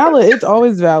 It's valid. It's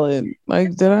always valid.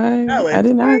 Like, did I? Valid. I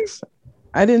didn't ask.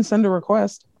 I didn't send a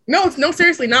request. No,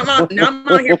 seriously. Now I'm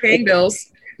out here paying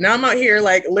bills. Now I'm out here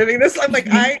like living this life. Like,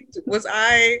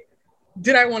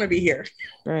 did I want to be here?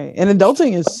 Right. And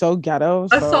adulting is so ghetto.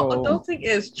 So... Adulting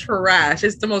is trash.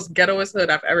 It's the most ghettoest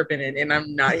hood I've ever been in, and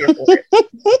I'm not here for it.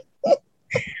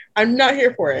 I'm not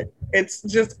here for it. It's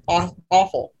just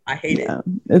awful. I hate it.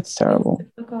 It's terrible.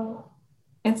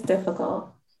 It's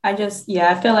difficult. I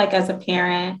feel like as a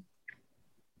parent,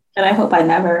 and I hope I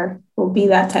never will be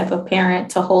that type of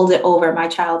parent to hold it over my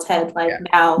child's head. Like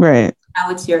now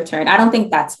it's your turn. I don't think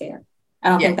that's fair.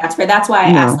 That's why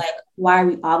I asked, like, why are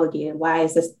we obligated? Why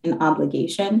is this an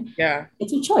obligation? Yeah.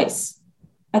 It's a choice.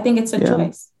 I think it's a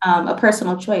choice, a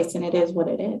personal choice, and it is what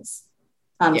it is.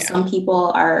 Some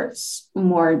people are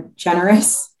more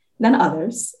generous than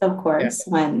others, of course,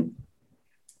 when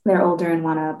they're older and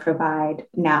want to provide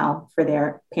now for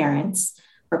their parents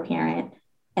or parent.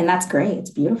 And that's great. It's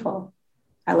beautiful.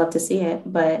 I love to see it,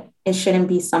 but it shouldn't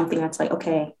be something that's like,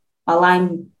 okay, while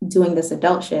I'm doing this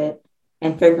adult shit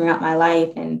and figuring out my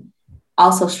life and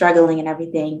also struggling and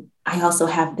everything, I also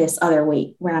have this other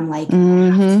weight where I'm like,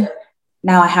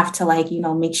 I have to like,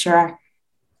 make sure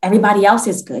everybody else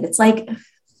is good. It's like,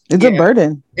 it's a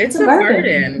burden. It's a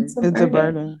burden. It's a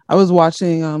burden. I was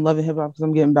watching Love and Hip Hop because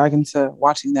I'm getting back into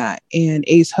watching that. And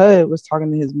Ace Hood was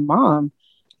talking to his mom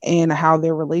and how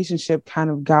their relationship kind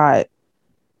of got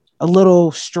a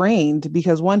little strained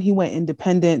because one, he went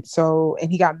independent.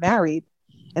 And he got married.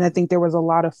 And I think there was a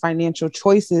lot of financial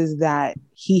choices that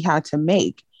he had to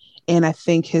make. And I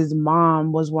think his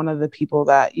mom was one of the people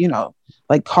that,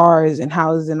 like cars and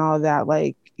houses and all that,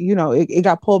 like, it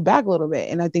got pulled back a little bit.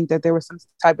 And I think that there was some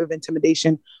type of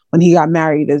intimidation when he got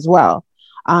married as well.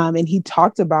 And he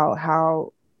talked about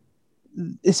how,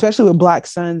 especially with Black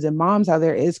sons and moms, how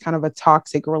there is kind of a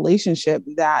toxic relationship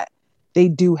that they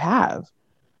do have.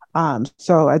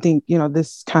 So I think,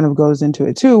 this kind of goes into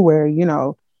it too, where,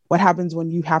 what happens when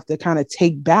you have to kind of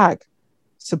take back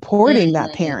supporting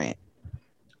that parent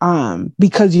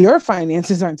because your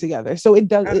finances aren't together. So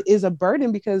it is a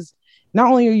burden because not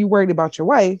only are you worried about your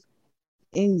wife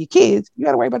and your kids, you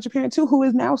got to worry about your parent too, who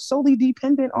is now solely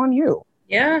dependent on you.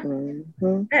 Yeah.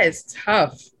 That is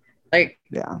tough. Like,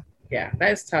 yeah,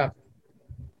 that is tough.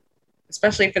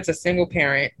 Especially if it's a single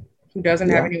parent who doesn't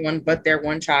have anyone but their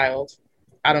one child.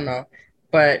 I don't know,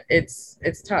 but it's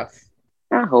tough.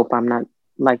 I hope I'm not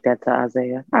like that to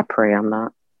Isaiah. I pray I'm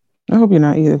not. I hope you're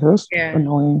not either, because it's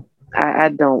annoying. I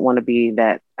don't want to be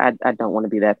that. I don't want to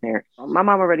be that parent. My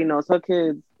mom already knows her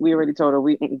kids. We already told her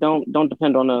we don't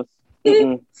depend on us.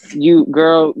 You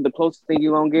girl, the closest thing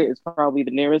you gonna get is probably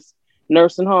the nearest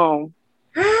nursing home.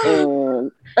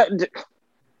 And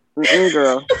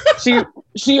girl,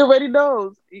 she already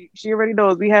knows. She already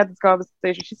knows. We had this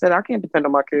conversation. She said, "I can't depend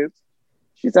on my kids."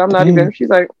 She said, "I'm not even." She's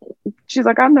like,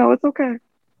 "I know it's okay."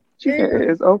 She said,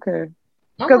 "It's okay."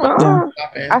 Because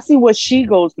I see what she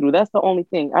goes through. That's the only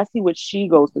thing. I see what she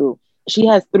goes through. She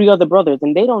has 3 other brothers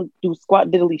and they don't do squat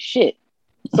diddly shit.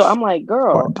 So I'm like,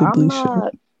 girl, I'm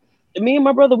not. Me and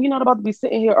my brother, we're not about to be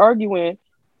sitting here arguing,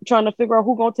 trying to figure out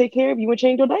who's going to take care of you and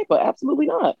change your diaper. Absolutely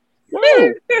not.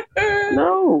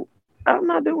 No, I'm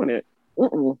not doing it.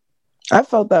 I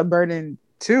felt that burden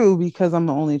too because I'm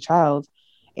the only child.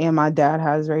 And my dad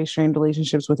has very strained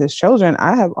relationships with his children.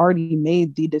 I have already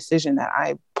made the decision that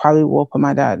I probably will put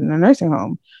my dad in a nursing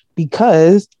home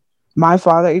because my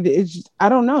father, I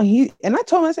don't know. And I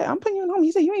told him, I said, I'm putting you in home.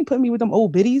 He said, you ain't putting me with them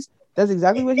old biddies. That's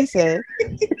exactly what he said.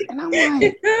 And I'm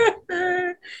like,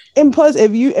 and plus,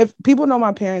 if people know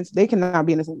my parents, they cannot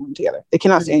be in the same room together. They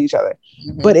cannot stand each other.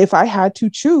 But if I had to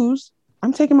choose,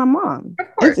 I'm taking my mom.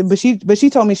 But she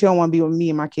told me she don't want to be with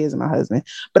me and my kids and my husband.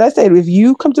 But I said, if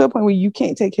you come to a point where you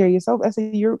can't take care of yourself, I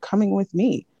said, you're coming with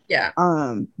me. Yeah.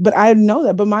 But I know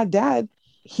that. But my dad,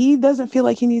 he doesn't feel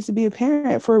like he needs to be a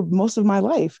parent for most of my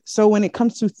life. So when it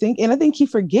comes to and I think he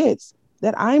forgets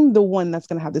that I'm the one that's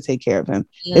going to have to take care of him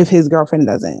if his girlfriend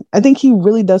doesn't. I think he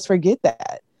really does forget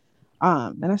that.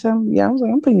 And I said, I was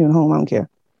like, I'm putting you in home. I don't care.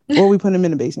 Or we put him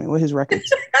in the basement with his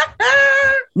records.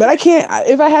 But I can't.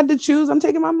 If I had to choose, I'm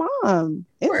taking my mom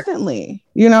instantly.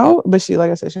 You know, but she,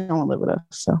 like I said, she don't want to live with us.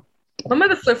 So my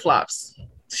mother flip flops.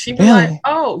 She'd be like,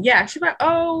 "Oh yeah," she'd be like,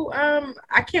 "Oh,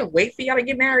 I can't wait for y'all to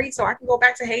get married so I can go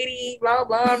back to Haiti." Blah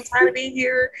blah. I'm tired of being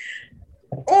here.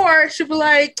 Or she'd be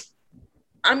like,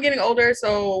 "I'm getting older,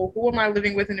 so who am I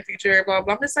living with in the future?" Blah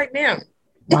blah. I'm just like, "Ma'am,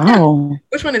 wow,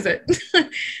 which one is it?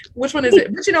 Which one is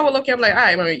it?" But you know what? Look, I'm like, all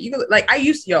right, mommy, you like I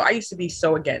used to be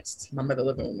so against my mother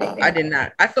living with me. I did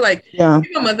not. I feel like my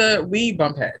mother, we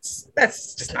bump heads.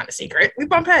 That's just not a secret. We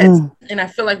bump heads, and I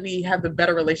feel like we have the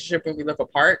better relationship when we live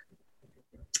apart.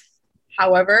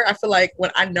 However, I feel like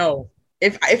when I know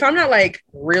if I'm not like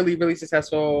really, really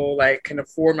successful, like can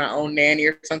afford my own nanny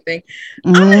or something,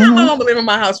 I'm gonna have my mom live in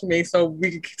my house for me so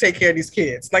we can take care of these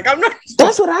kids. Like I'm not.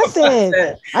 That's what I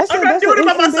said. I'm not doing it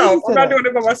by myself. I'm not doing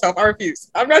it by myself. I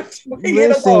refuse. I'm not doing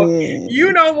it alone.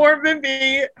 You know more than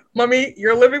me, mommy.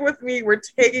 You're living with me. We're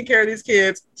taking care of these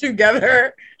kids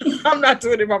together. I'm not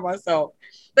doing it by myself.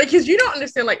 Like, because you don't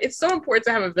understand, like, it's so important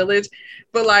to have a village,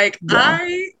 but like,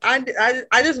 I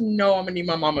just know I'm gonna need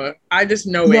my mama. I just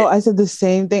know it. No, I said the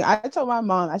same thing. I told my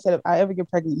mom, I said, if I ever get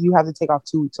pregnant, you have to take off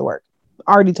 2 weeks of work.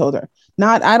 I already told her.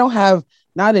 I don't have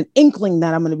not an inkling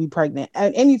that I'm gonna be pregnant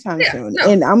at any time soon. No.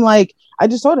 And I'm like, I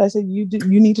just told her, I said, you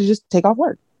need to just take off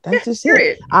work. That's just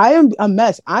it. I am a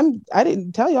mess. I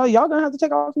didn't tell y'all gonna have to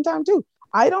take off some time too.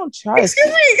 I don't trust.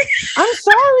 Excuse me. I'm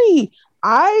sorry.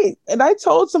 I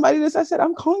told somebody this. I said,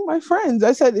 I'm calling my friends.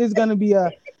 I said, it's going to be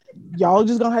y'all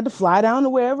just going to have to fly down to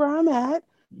wherever I'm at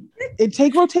and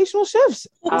take rotational shifts.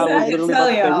 I was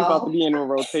literally about to be in a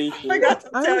rotation. I got to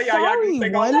tell y'all.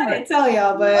 I didn't tell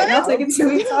y'all, but y'all taking 2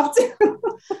 weeks off too.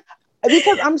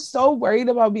 Because I'm so worried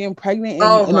about being pregnant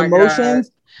and emotions.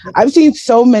 God. I've seen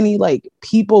so many like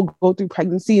people go through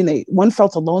pregnancy and one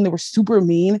felt alone. They were super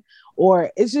mean.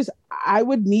 Or it's just, I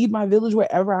would need my village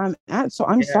wherever I'm at. So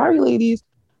I'm sorry, ladies.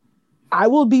 I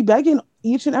will be begging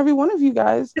each and every one of you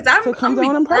guys to come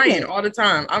down and crying all the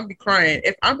time. I'm be crying.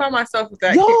 If I'm by myself with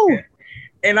that kid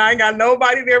and I ain't got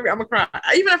nobody there, I'm going to cry.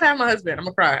 Even if I have my husband, I'm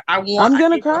going to cry. I'm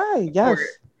going to cry. Yes.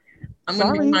 I'm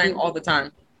going to be crying all the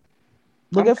time.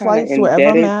 Look at flights to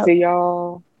wherever I'm at. To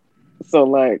y'all. So,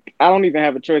 like, I don't even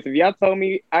have a choice. If y'all told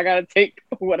me I gotta take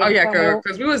whatever. Oh, yeah, girl,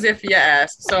 because we was there for your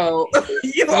ass. So,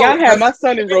 y'all had my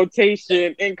son in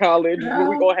rotation in college when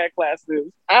we all had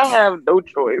classes. I have no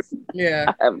choice.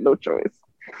 Yeah. I have no choice.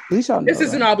 This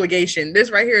is an obligation.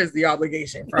 This right here is the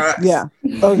obligation for us. Yeah.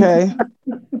 Okay.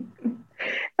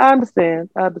 I understand.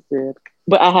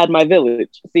 But I had my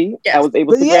village. See? Yes. I was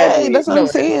able to graduate. That's what I'm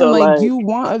saying. So, like, you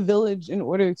want a village in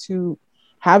order to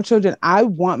have children. I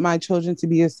want my children to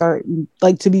be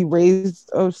to be raised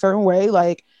a certain way.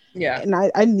 Like, and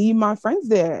I need my friends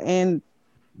there. And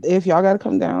if y'all got to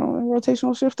come down a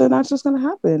rotational shift, then that's just going to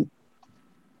happen.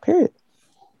 Period.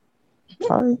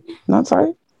 Sorry. Not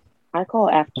sorry. I call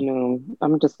afternoon.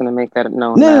 I'm just going to make that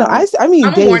known. No. I mean,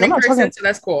 I'm a morning person, so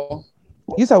that's cool.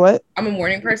 You said what? I'm a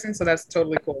morning person, so that's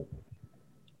totally cool.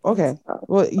 Okay.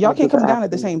 Well, y'all can't come down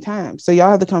at the same time. So y'all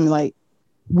have to come like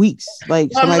weeks.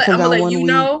 Like, I'm letting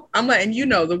you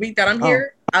know the week that I'm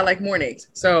here, I like mornings.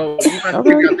 So you have to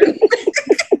figure out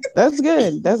that's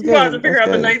good. You have to figure out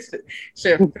the night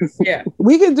shift. Yeah.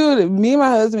 We could do it. Me and my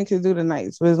husband could do the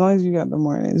nights, but as long as you got the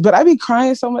mornings. But I be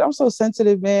crying so much. I'm so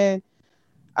sensitive, man.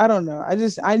 I don't know.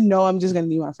 I know I'm just gonna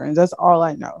need my friends. That's all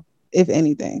I know, if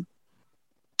anything.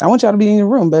 I want y'all to be in your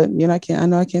room, but I know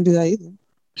I can't do that either.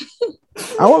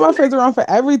 I want my friends around for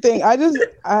everything.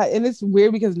 And it's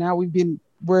weird because now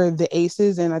we're the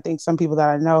aces, and I think some people that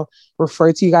I know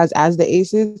refer to you guys as the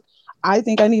aces. I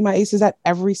think I need my aces at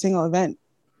every single event.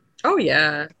 Oh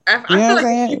yeah, I feel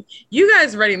like you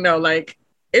guys already know. Like,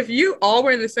 if you all were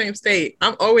in the same state,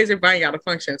 I'm always inviting y'all to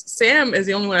functions. Sam is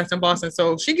the only one that's in Boston,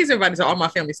 so she gets invited to all my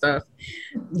family stuff.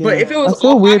 Yeah. But if it was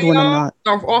all weird when I'm not,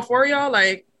 or all 4 of y'all,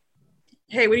 like,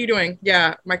 hey, what are you doing?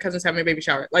 Yeah, my cousin's having a baby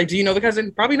shower. Like, do you know the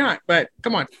cousin? Probably not, but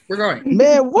come on, we're going.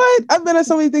 Man, what? I've been at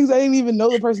so many things I didn't even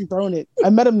know the person throwing it. I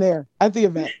met him there at the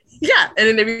event. Yeah, and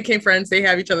then they became friends. They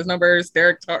have each other's numbers.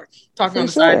 Derek talking on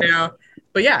the side now.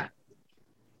 But yeah.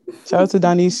 Shout out to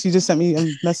Donice. She just sent me a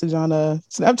message on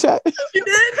Snapchat. She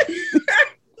did?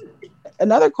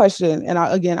 Another question, and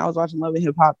I was watching Love and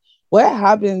Hip Hop. What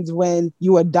happens when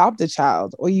you adopt a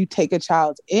child or you take a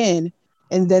child in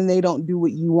and then they don't do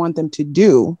what you want them to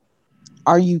do?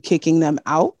 Are you kicking them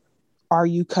out? Are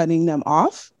you cutting them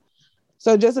off?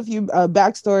 So just a few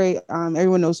backstory.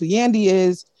 Everyone knows who Yandy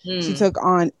is. She took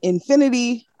on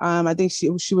Infinity. I think she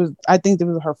was. I think this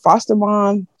was her foster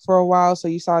mom for a while. So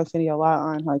you saw Infinity a lot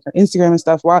on like her Instagram and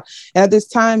stuff. And at this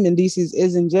time, Mendices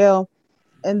is in jail.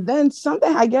 And then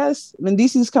something, I guess, when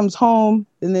Mendices comes home,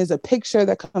 then there's a picture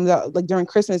that comes out like during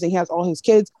Christmas and he has all his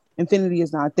kids. Infinity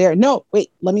is not there. No,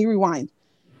 wait, let me rewind.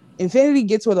 Infinity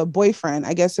gets with a boyfriend.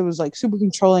 I guess it was like super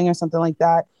controlling or something like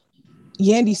that.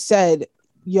 Yandy said,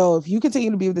 yo, if you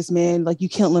continue to be with this man, like you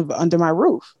can't live under my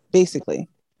roof, basically.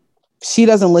 She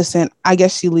doesn't listen. I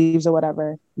guess she leaves or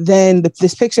whatever. Then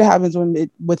this picture happens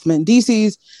with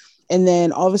Mendices. And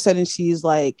then all of a sudden she's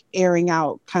like airing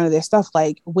out kind of their stuff,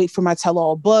 like wait for my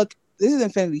tell-all book. This is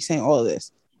Infinity saying all of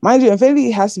this. Mind you,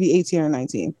 Infinity has to be 18 or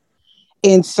 19.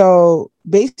 And so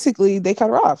basically they cut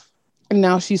her off. And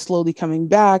now she's slowly coming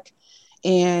back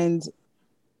and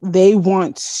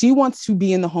she wants to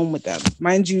be in the home with them.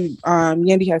 Mind you,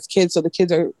 Yandy has kids, so the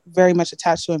kids are very much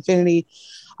attached to Infinity.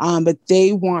 But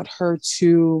they want her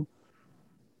to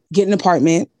get an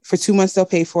apartment for 2 months. They'll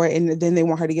pay for it. And then they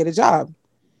want her to get a job.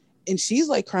 And she's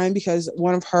like crying because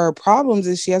one of her problems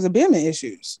is she has abandonment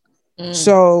issues.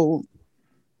 So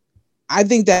I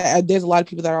think that there's a lot of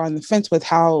people that are on the fence with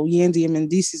how Yandy and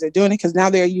Mendices are doing it because now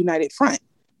they're a united front.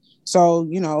 So,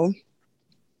 you know,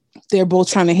 they're both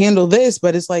trying to handle this,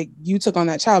 but it's like you took on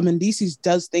that child. Mendices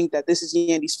does think that this is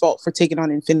Yandy's fault for taking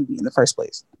on Infinity in the first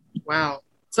place. Wow.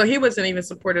 So he wasn't even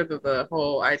supportive of the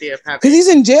whole idea of having... Because he's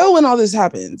in jail when all this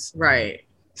happens. Right.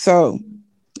 So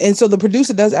the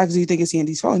producer does ask, do you think it's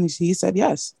Yandy's fault? And he said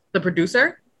yes. The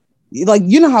producer? Like,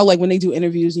 you know how like when they do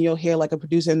interviews and you'll hear like a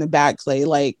producer in the back say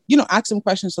like, you know, ask them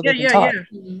questions so they can talk.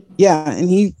 Yeah. And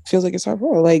he feels like it's her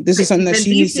fault. Like this is something that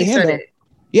she needs to handle.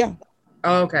 Yeah.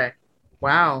 Oh, okay.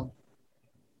 Wow.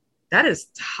 That is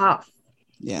tough.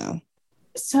 Yeah.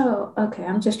 So, okay,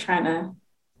 I'm just trying to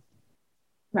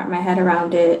wrap my head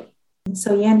around it.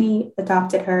 So Yandy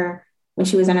adopted her when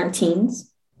she was in her teens.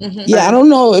 Mm-hmm. Yeah, I don't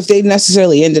know if they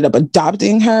necessarily ended up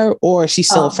adopting her or she's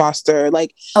still a foster.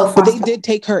 Like, but they did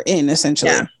take her in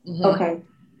essentially. Yeah.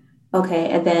 Mm-hmm. Okay,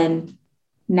 and then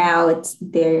now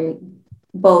they're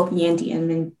both Yandy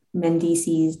and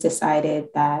Mendices decided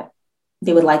that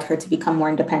they would like her to become more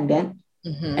independent,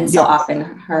 and so offering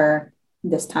her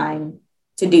this time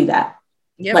to do that,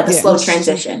 like a slow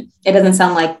transition. It doesn't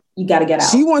sound like you got to get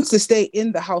out. She wants to stay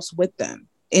in the house with them,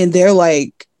 and they're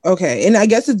like, okay. And I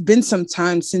guess it's been some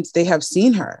time since they have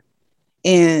seen her,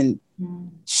 and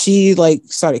she like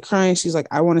started crying. She's like,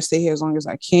 I want to stay here as long as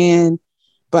I can,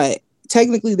 but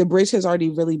technically the bridge has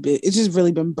already it's just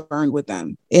really been burned with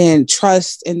them and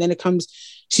trust. And then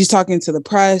she's talking to the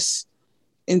press,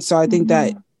 and so I think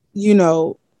that, you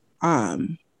know,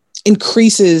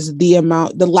 increases the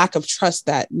lack of trust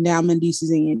that now Mendices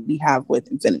and Yandy have with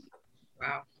Infinity.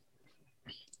 Wow.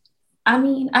 I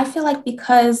mean, I feel like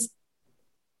because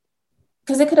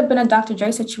it could have been a Dr.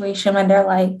 Dre situation when they're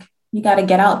like, you got to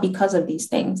get out because of these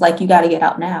things. Like, you got to get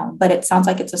out now. But it sounds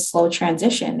like it's a slow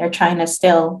transition. They're trying to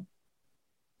still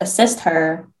assist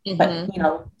her, but, you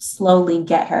know, slowly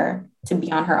get her to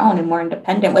be on her own and more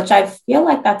independent, which I feel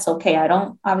like that's okay.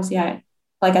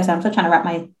 Like I said, I'm still trying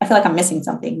to I feel like I'm missing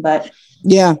something, but.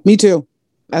 Yeah, me too.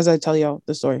 As I tell y'all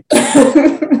the story.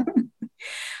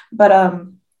 But,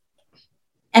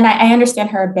 and I understand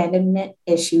her abandonment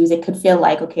issues. It could feel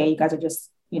like, okay, you guys are just,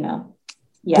 you know,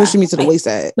 pushing me to the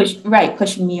wayside.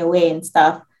 Pushing me away and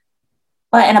stuff.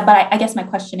 But I guess my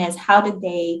question is, how did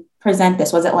they present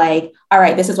this? Was it like, all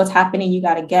right, this is what's happening. You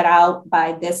got to get out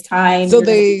by this time. So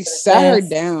they sat her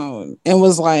down and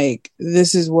was like,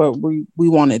 this is what we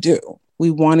want to do.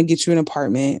 We want to get you an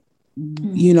apartment.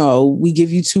 You know, we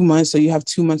give you 2 months. So you have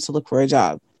 2 months to look for a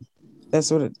job. That's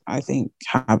what I think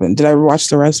happened. Did I watch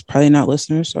the rest? Probably not,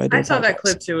 listeners. So I saw that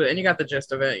clip too, and you got the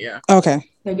gist of it. Yeah. Okay.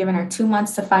 They're giving her 2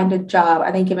 months to find a job.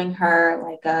 Are they giving her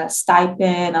like a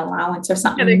stipend, allowance, or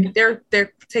something? Yeah,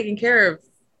 they're taking care of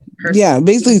her. Yeah,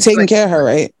 basically taking care of her,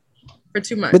 right? For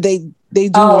 2 months. But they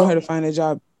do want her to find a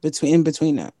job in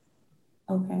between that.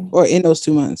 Okay. Or in those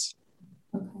 2 months.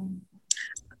 Okay.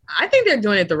 I think they're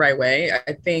doing it the right way.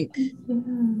 I think.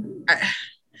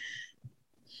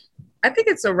 I think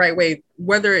it's the right way,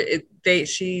 whether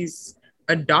she's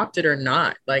adopted or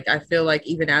not. Like, I feel like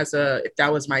even if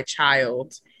that was my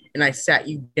child and I sat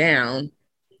you down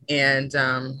and,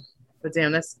 but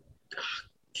damn, that's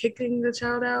kicking the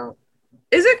child out.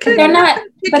 Is it kicking? They're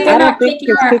not kicking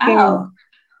her out.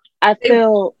 I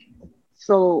feel,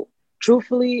 so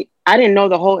truthfully, I didn't know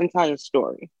the whole entire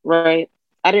story, right?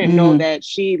 I didn't know that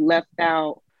she left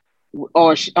out,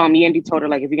 or Yandy told her,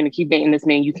 like, if you're going to keep dating this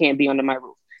man, you can't be under my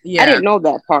roof. Yeah. I didn't know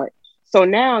that part. So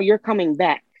now you're coming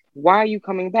back. Why are you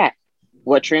coming back?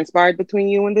 What transpired between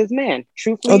you and this man?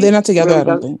 Truthfully, they're not together, I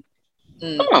don't think.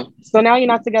 Come on. So now you're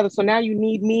not together. So now you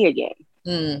need me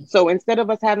again. So instead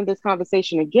of us having this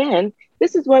conversation again,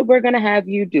 this is what we're going to have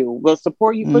you do. We'll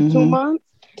support you for 2 months.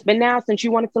 But now, since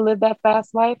you wanted to live that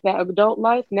fast life, that adult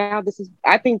life, now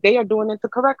I think they are doing it the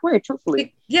correct way,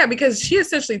 truthfully. Yeah, because she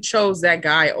essentially chose that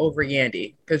guy over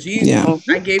Yandy. Because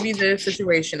I gave you the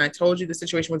situation. I told you the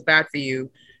situation was bad for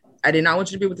you. I did not want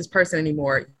you to be with this person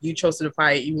anymore. You chose to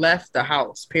defy it. You left the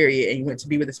house, period, and you went to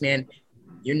be with this man.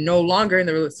 You're no longer in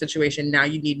the situation. Now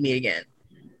you need me again.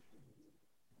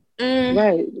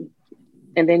 Right.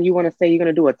 And then you want to say you're going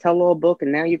to do a tell-all book,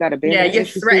 and now you got to you're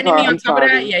threatening me on top of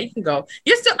that. Yeah, you can go.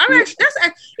 You're still.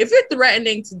 If you're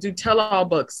threatening to do tell-all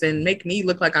books and make me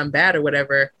look like I'm bad or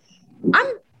whatever,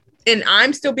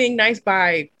 I'm still being nice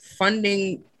by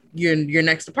funding your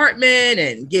next apartment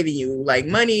and giving you like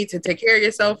money to take care of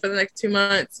yourself for the next 2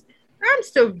 months. I'm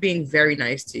still being very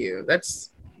nice to you. That's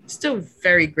still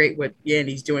very great what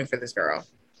Yandy's doing for this girl.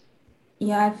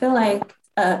 Yeah, I feel like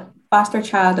foster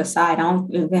child aside, I don't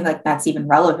even think like that's even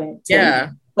relevant.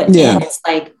 But then it's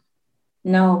like,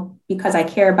 no, because I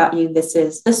care about you. This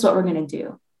is what we're gonna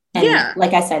do. And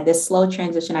like I said, this slow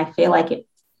transition, I feel like it,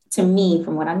 to me,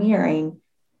 from what I'm hearing,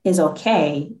 is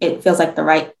okay. It feels like the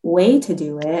right way to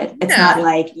do it. It's not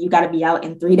like you got to be out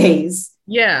in 3 days.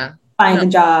 Find a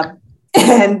job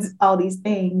and all these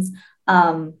things.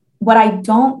 What I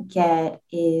don't get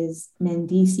is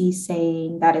Mendeecees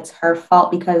saying that it's her fault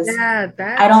because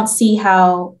I don't see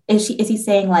how is he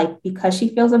saying like because she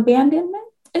feels abandonment,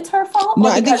 it's her fault? No,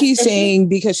 I think he's saying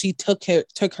because she took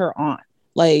her on.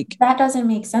 Like that doesn't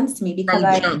make sense to me because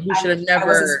I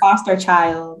was his foster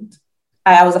child.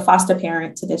 I was a foster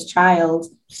parent to this child.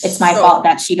 It's my fault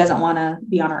that she doesn't want to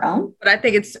be on her own. But I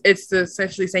think it's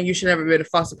essentially saying you should never be a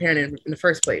foster parent in the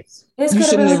first place. This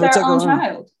could have been their own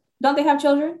child. Don't they have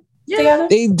children together?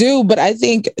 They do, but I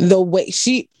think the way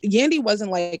Yandy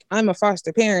wasn't like, I'm a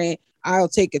foster parent, I'll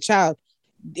take a child.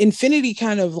 Infinity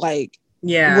kind of like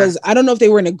was, I don't know if they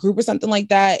were in a group or something like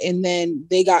that, and then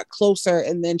they got closer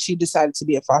and then she decided to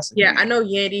be a foster parent. I know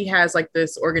Yandy has like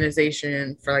this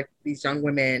organization for like these young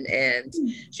women, and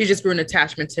she just grew an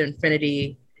attachment to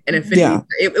Infinity. And Infinity,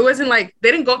 it wasn't like they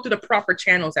didn't go through the proper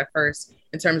channels at first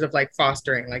in terms of like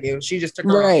fostering. Like she just took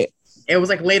her on. It was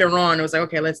like later on, it was like,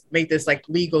 okay, let's make this like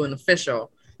legal and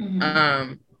official.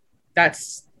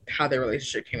 That's how their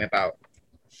relationship came about.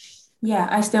 Yeah,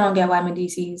 I still don't get why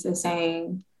Mendeecees is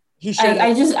saying he should.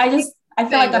 I feel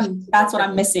like that's what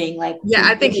I'm missing. Like,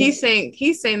 I think he's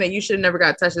saying that you should have never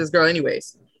got touched this girl,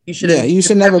 anyways. You should. You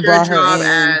should never brought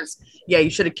her in.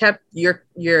 You should have kept your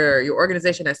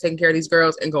organization that's taking care of these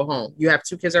girls and go home. You have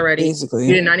 2 kids already. Basically,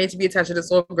 you did not need to be attached to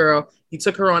this little girl. You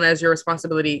took her on as your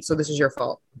responsibility, so this is your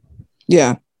fault.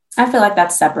 Yeah, I feel like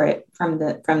that's separate from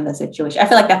the situation. I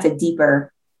feel like that's a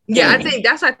deeper. I think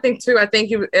that's what I think too. I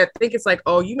think it's like,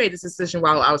 oh, you made this decision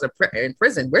while I was in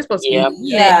prison. We're supposed to be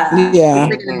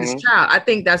this child. I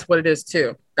think that's what it is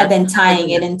too. And then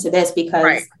tying it into this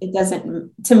because it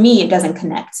doesn't. To me, it doesn't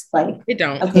connect. Like it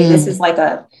don't. Okay, this is like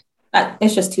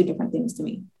it's just 2 different things to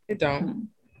me. It don't.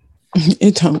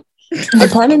 It don't. A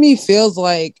part of me feels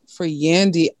like for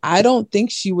Yandy, I don't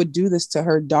think she would do this to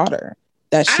her daughter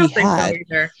that she had.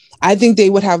 So I think they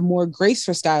would have more grace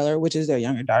for Skylar, which is their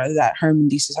younger daughter that her and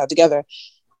Mendeecees had together.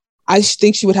 I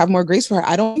think she would have more grace for her.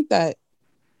 I don't think that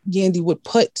Yandy would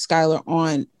put Skylar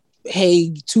on,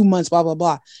 hey, 2 months, blah, blah,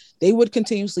 blah. They would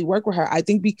continuously work with her. I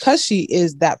think because she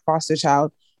is that foster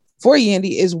child for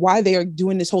Yandy is why they are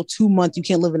doing this whole 2 month, you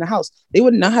can't live in the house. They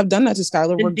would not have done that to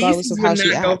Skylar regardless of how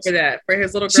she acts. Go for that. For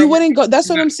his little girl, she wouldn't go. That's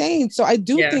what I'm saying. So I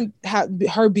do think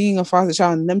her being a foster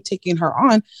child and them taking her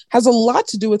on has a lot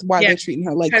to do with why they're treating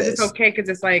her like this. Because it's okay, because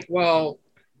it's like, well,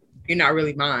 you're not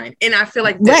really mine. And I feel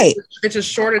like it's a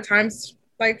shorter time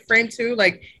like frame too.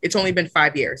 Like it's only been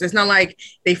 5 years. It's not like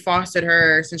they fostered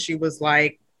her since she was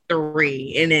like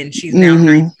 3 and then she's now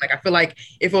 9. Like I feel like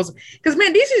if it was because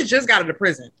Mendeecees just got out of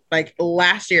prison like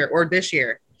last year or this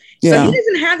year, so he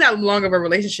doesn't have that long of a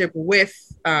relationship with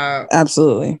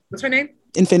absolutely, what's her name,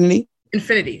 Infinity.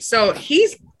 So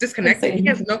he's disconnected.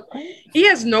 He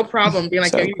has no problem being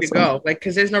like, yo, you need to go, like,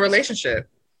 because there's no relationship.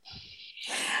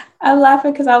 I'm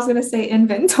laughing because I was gonna say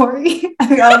inventory. I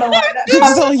don't know why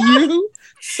that so you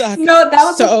suck. No, that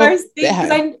was the first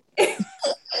thing.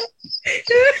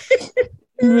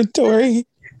 Inventory.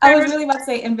 I was really about to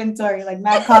say inventory, like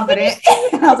mad confident.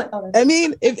 I was like, oh. I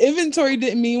mean, if inventory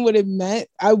didn't mean what it meant,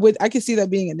 I could see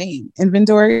that being a name.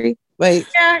 Inventory, like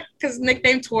because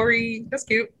nickname Tori, that's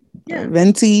cute. Yeah,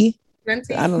 Venti.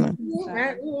 I don't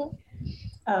know.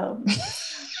 Oh,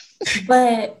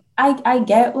 but I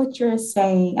get what you're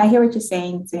saying. I hear what you're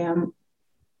saying, Sam.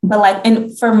 But like,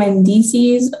 and for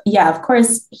Mendeecees, of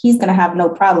course, he's gonna have no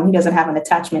problem. He doesn't have an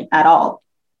attachment at all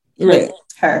with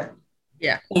her.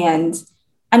 Yeah. And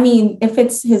I mean, if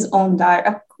it's his own daughter,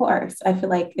 of course, I feel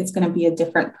like it's going to be a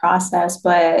different process,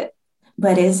 but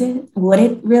is it? Would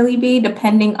it really be,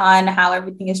 depending on how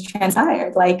everything is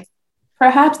transpired? Like,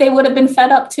 perhaps they would have been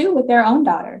fed up too with their own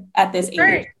daughter at this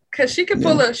age. Because she could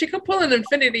pull an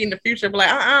infinity in the future, but like,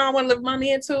 I want to live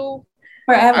mommy into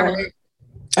forever.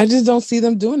 I just don't see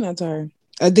them doing that to her.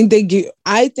 I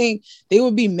think they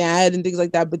would be mad and things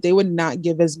like that, but they would not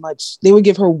give as much. They would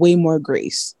give her way more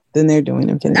grace than they're doing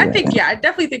Infinity. I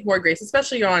definitely think more grace,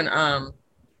 especially on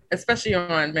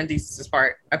Mendes'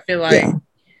 part. I feel like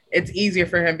it's easier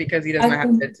for him because he doesn't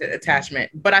have the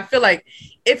attachment. But I feel like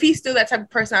if he's still that type of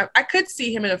person, I could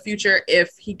see him in the future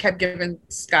if he kept giving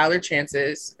Skylar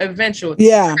chances eventually.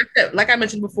 Yeah. Like I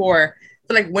mentioned before, I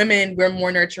feel like women, we're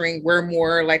more nurturing. We're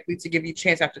more likely to give you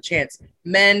chance after chance.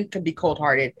 Men can be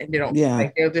cold-hearted and they don't. Yeah.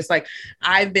 Like, they're just like,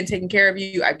 I've been taking care of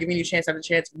you. I've given you chance after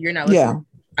chance. You're not listening.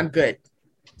 Yeah. I'm good.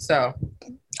 So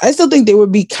I still think they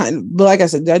would be but like I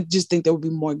said, I just think there would be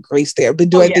more grace there.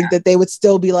 But I think that they would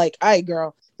still be like, all right,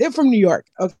 girl, they're from New York.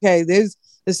 Okay.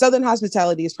 The Southern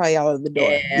hospitality is probably out of the door.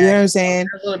 Yeah, you know what I'm saying?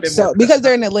 So because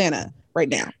they're in Atlanta right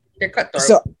now. They're cutthroat.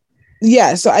 So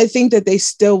so I think that they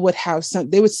still would have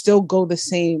they would still go the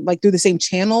same, like through the same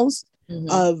channels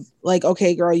of like,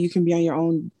 okay, girl, you can be on your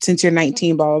own since you're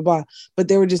 19, blah, blah, blah. But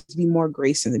there would just be more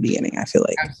grace in the beginning, I feel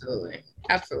like.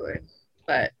 Absolutely.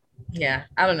 But yeah,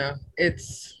 I don't know.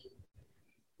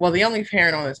 The only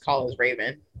parent on this call is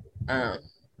Raven.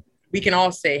 We can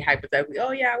all say hypothetically,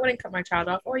 oh yeah, I wouldn't cut my child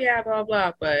off. Oh yeah, blah,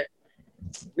 blah, but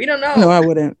we don't know. No, I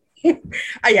wouldn't.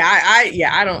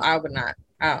 I would not.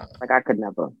 I don't know. Like I could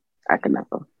never.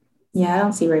 Yeah, I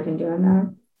don't see Raven doing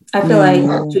that. I feel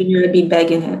like Junior would be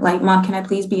begging it. Like, Mom, can I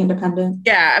please be independent?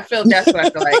 Yeah, that's what I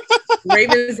feel like.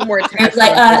 Raven is more attached.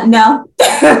 Like, no.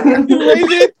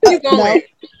 Raven, keep going.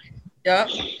 Yep.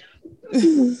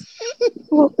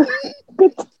 Go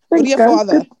to your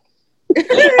father.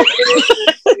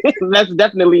 That's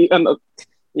definitely go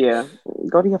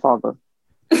to your father.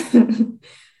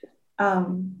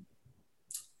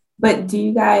 But do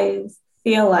you guys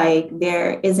feel like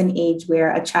there is an age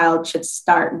where a child should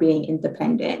start being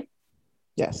independent?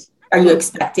 Yes. Are you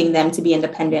expecting them to be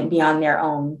independent beyond their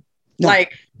own? No.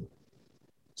 Like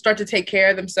start to take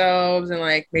care of themselves and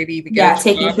like maybe even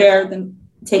taking care of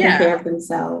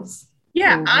themselves.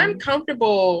 Yeah, I'm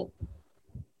comfortable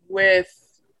with,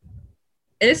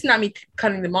 and it's not me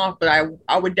cutting them off, but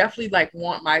I would definitely like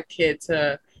want my kid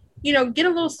to, get a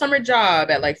little summer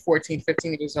job at like 14,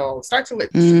 15 years old, start to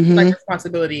like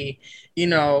responsibility,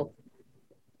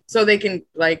 so they can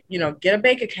like, get a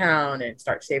bank account and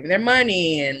start saving their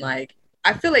money. And like,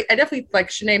 I feel like I definitely, like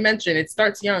Shanae mentioned, it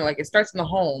starts young, like it starts in the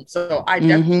home. So I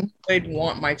definitely would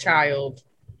want my child,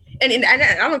 and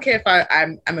I don't care if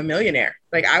I'm a millionaire.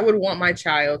 Like I would want my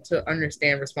child to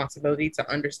understand responsibility, to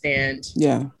understand,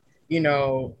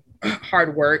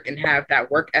 hard work and have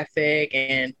that work ethic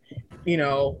and,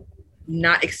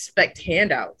 not expect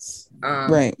handouts.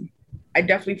 Right. I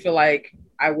definitely feel like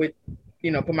I would,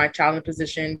 put my child in a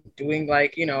position doing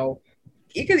like,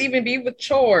 it could even be with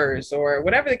chores or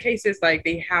whatever the case is, like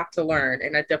they have to learn.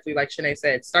 And I definitely, like Shanae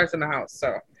said, it starts in the house.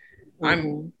 So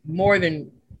I'm more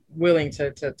than willing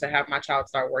to have my child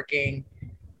start working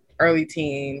early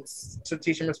teens to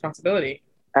teach them responsibility.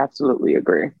 Absolutely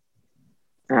agree.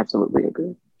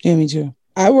 Yeah, me too.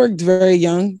 I worked very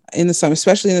young in the summer,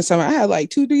 especially in the summer. I had like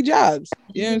 2-3 jobs,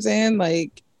 you know what I'm saying?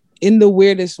 Like in the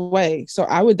weirdest way. So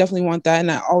I would definitely want that.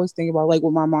 And I always think about like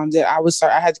what my mom did. I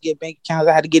had to get bank accounts.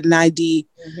 I had to get an ID.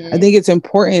 I think it's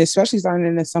important, especially starting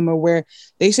in the summer, where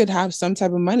they should have some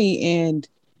type of money and,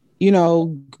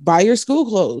 buy your school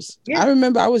clothes. Yeah. I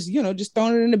remember I was, just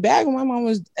throwing it in the bag when my mom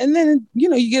was, and then,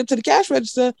 you get up to the cash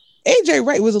register. AJ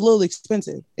Wright was a little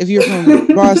expensive if you're from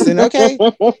Boston, okay?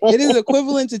 It is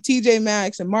equivalent to TJ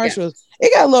Maxx and Marshalls. Yeah.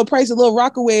 It got a little price, a little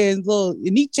Rockaway and little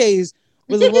Nietzsche's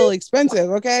was a little expensive,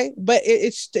 okay? But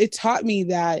it taught me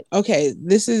that, okay,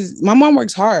 my mom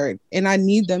works hard and I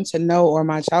need them to know, or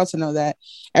my child to know, that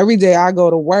every day I go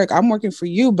to work, I'm working for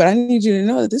you, but I need you to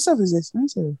know that this stuff is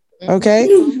expensive. Okay.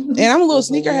 And I'm a little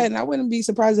sneakerhead and I wouldn't be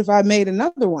surprised if I made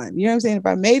another one. You know what I'm saying? If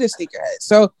I made a sneakerhead.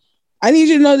 So I need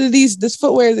you to know that this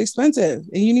footwear is expensive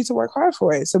and you need to work hard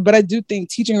for it. So, but I do think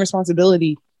teaching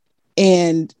responsibility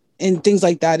and things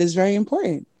like that is very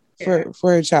important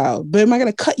for a child. But am I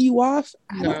going to cut you off?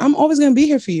 No. I'm always going to be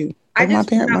here for you. Like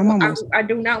my mom was. I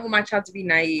do not want my child to be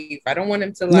naive. I don't want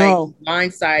him to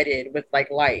blindsided with like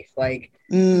life. Like,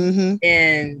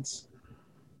 and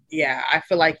yeah, I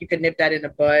feel like you could nip that in the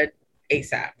bud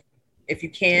ASAP. If you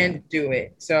can, do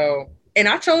it. So, and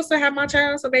I chose to have my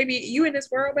child. So, baby, you in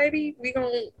this world, baby,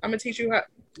 I'm gonna teach you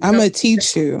I'm gonna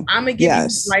teach you. I'm gonna give you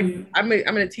life. I'm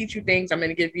gonna teach you things. I'm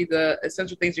gonna give you the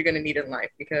essential things you're gonna need in life,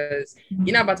 because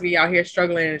you're not about to be out here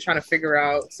struggling and trying to figure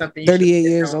out something. 38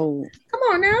 years old. Come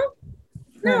on now.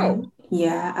 No.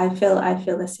 Yeah, I feel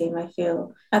the same. I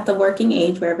feel at the working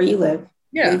age, wherever you live,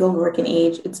 legal working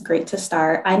age, it's great to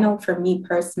start. I know for me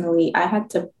personally, I had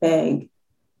to beg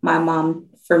my mom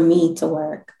for me to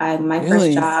work. My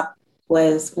first job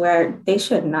was where they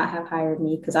should not have hired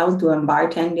me, because I was doing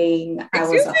bartending. I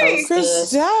was a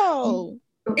hostess.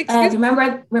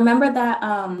 Remember that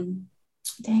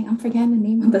dang, I'm forgetting the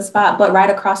name of the spot, but right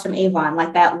across from Avon,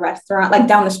 like that restaurant, like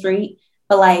down the street,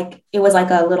 but like it was like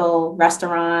a little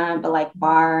restaurant, but like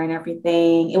bar and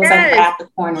everything. It was like at the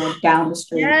corner down the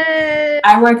street.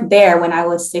 I worked there when I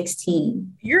was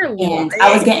 16. And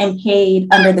I was getting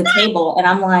paid under the table, and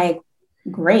I'm like,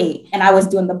 great. And I was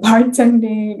doing the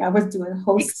bartending, I was doing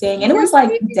hosting, and it was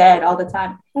like dead all the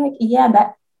time. Like,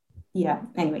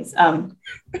 anyways,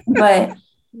 but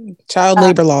child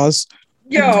labor laws.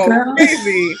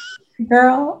 Crazy.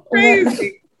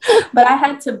 But I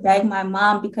had to beg my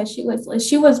mom, because she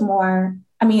was more,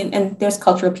 I mean, and there's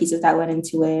cultural pieces that went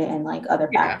into it and like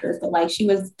other factors, but like she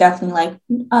was definitely like,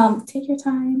 take your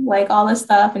time, like all this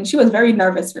stuff. And she was very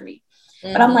nervous for me.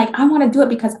 But I'm like, I want to do it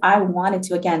because I wanted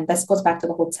to. Again, this goes back to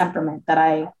the whole temperament that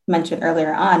I mentioned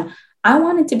earlier on. I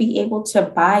wanted to be able to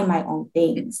buy my own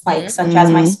things, like such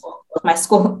as my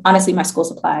school, honestly, my school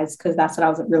supplies, because that's what I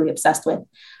was really obsessed with,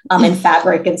 and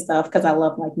fabric and stuff, because I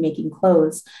love like making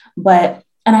clothes.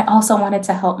 And I also wanted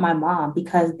to help my mom,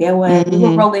 because we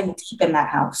were rolling deep in that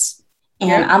house.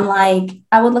 And I'm like,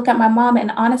 I would look at my mom, and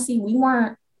honestly,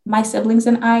 my siblings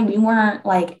and I, we weren't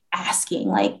like asking,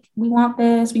 like, we want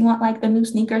this, we want like the new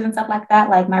sneakers and stuff like that.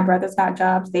 Like my brothers got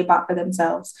jobs, they bought for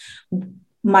themselves.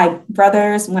 My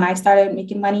brothers, when I started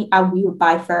making money, we would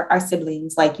buy for our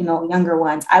siblings, like, younger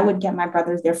ones. I would get my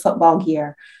brothers their football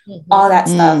gear, all that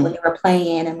stuff when they were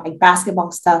playing, and like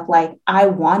basketball stuff. Like I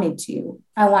wanted to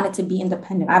be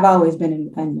independent. I've always been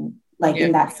independent, like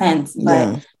in that sense,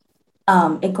 but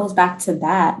it goes back to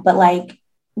that. But like,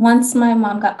 once my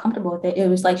mom got comfortable with it, it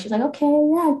was like, she's like, okay,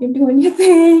 yeah, you're doing your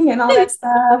thing and all that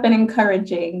stuff, and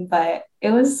encouraging. But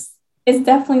it's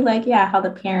definitely like, how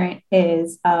the parent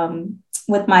is.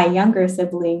 With my younger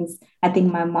siblings, I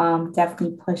think my mom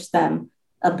definitely pushed them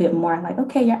a bit more, like,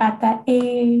 okay, you're at that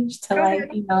age to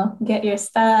like, get your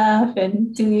stuff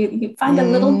and you find a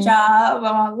little job,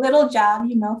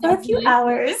 for a few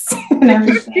hours and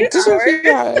everything. Just a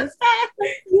few hours.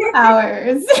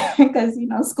 Hours, because,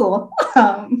 school.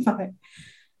 But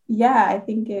yeah, I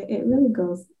think it really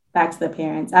goes back to the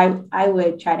parents. I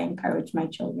would try to encourage my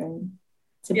children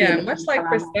to be much like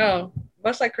Christelle,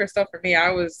 for me,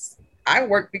 I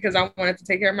worked because I wanted to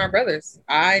take care of my brothers.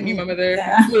 I knew my mother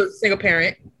was a single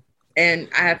parent, and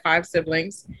I had 5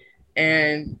 siblings,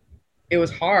 and it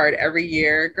was hard every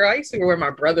year. Girl, I used to wear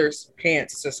my brother's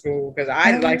pants to school, because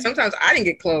sometimes I didn't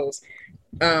get clothes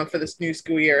for this new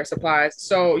school year supplies.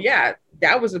 So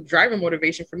that was a driving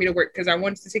motivation for me to work, because I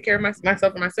wanted to take care of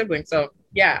myself and my siblings. So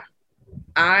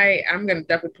I'm going to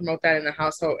definitely promote that in the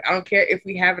household. I don't care if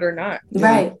we have it or not.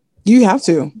 Right. You have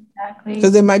to. Exactly.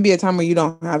 Because there might be a time where you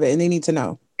don't have it, and they need to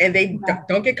know. And they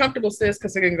don't get comfortable, sis,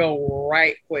 because it can go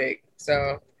right quick.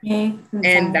 So, and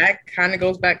that kind of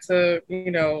goes back to,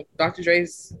 Dr.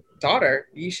 Dre's daughter.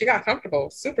 She got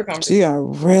comfortable, super comfortable. She got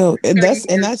real.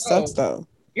 That sucks, though.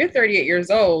 You're 38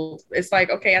 years old. It's like,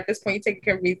 okay, at this point, you take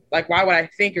care of me. Like, why would I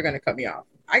think you're going to cut me off?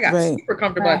 I got super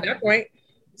comfortable at that point.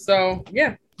 So,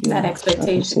 that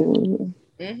expectation.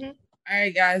 All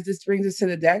right, guys, this brings us to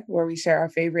the deck where we share our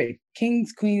favorite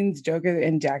kings, queens, jokers,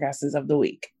 and jackasses of the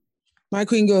week. My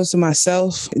queen goes to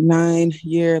myself.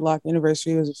 9-year lock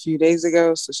anniversary was a few days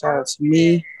ago, so shout out to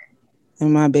me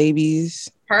and my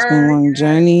babies. It's been a long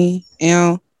journey.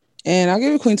 And I'll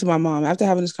give a queen to my mom. After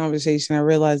having this conversation, I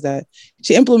realized that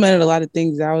she implemented a lot of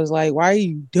things that I was like, why are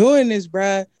you doing this,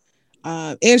 bruh?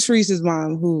 And Sharice's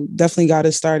mom, who definitely got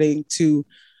us starting to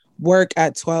work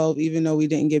at 12, even though we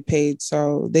didn't get paid.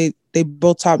 So they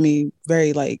both taught me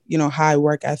very high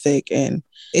work ethic, and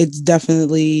it's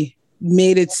definitely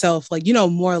made itself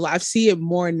more. I see it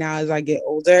more now as I get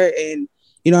older, and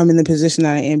I'm in the position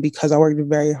that I am because I worked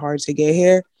very hard to get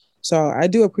here. So I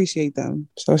do appreciate them.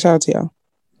 So shout out to y'all.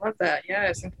 Love that.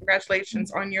 Yes, and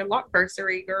congratulations on your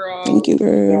lockversary, girl. Thank you,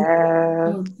 girl.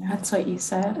 Yeah. Oh, that's what you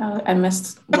said. I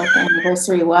missed what the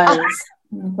anniversary was.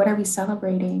 What are we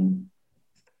celebrating?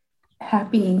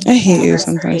 Happy. I hate you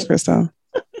sometimes, Crystal.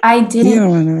 I didn't. You don't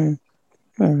want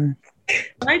to.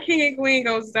 My king and queen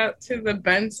goes out to the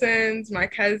Bensons, my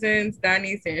cousins,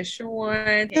 Denise and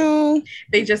Sean. Oh.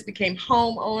 They just became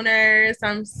homeowners.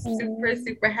 I'm super,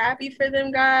 super happy for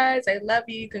them, guys. I love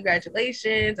you.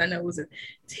 Congratulations. I know it was a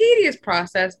tedious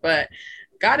process, but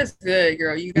God is good,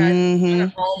 girl. You guys went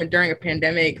at home, and during a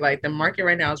pandemic, like the market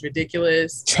right now is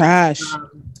ridiculous. Trash.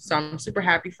 So I'm super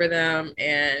happy for them,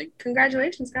 and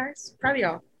congratulations, guys. Proud of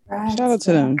y'all. Shout out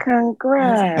to them.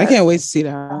 Congrats. I can't wait to see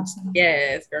the house.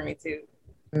 Yes, girl, me too.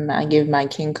 I give my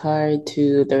king card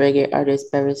to the reggae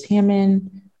artist Beres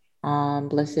Hammond.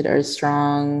 Blessed Earth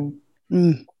Strong.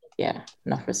 Yeah,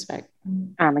 enough respect.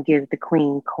 I'm gonna give the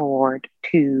queen card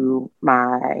to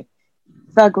my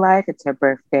thug life. It's her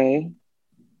birthday,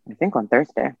 I think on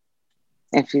Thursday,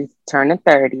 and she's turning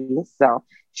 30. So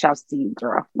shouts to you,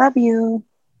 girl. Love you.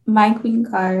 My queen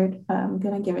card, I'm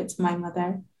gonna give it to my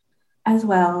mother as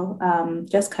well,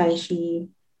 just because she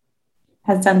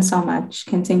has done so much,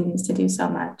 continues to do so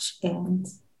much, and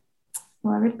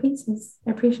love her to pieces.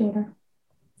 I appreciate her.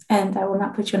 And I will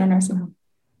not put you in a nursing home.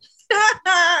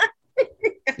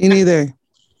 Me neither.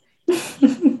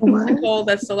 Nicole,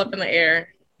 that's still up in the air.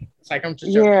 It's like I'm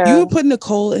just joking. You would put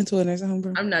Nicole into a nursing home,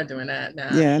 bro? I'm not doing that.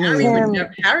 Nah. Yeah,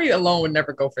 Harry alone would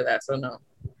never go for that, so no.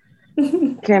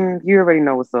 Kim, you already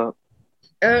know what's up.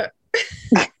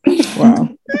 Wow.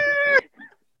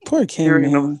 Poor Kim.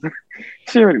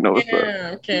 She already knows what's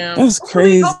up. Kim. That's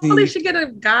crazy. Hopefully she get a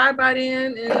guy by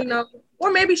then, and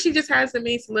or maybe she just has the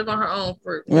means to live on her own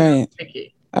for right.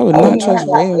 I would not trust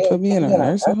Ray to put me in a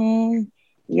nursing home.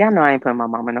 Yeah, I know I ain't putting my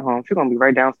mom in a home. She's gonna be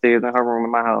right downstairs in her room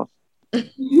in my house.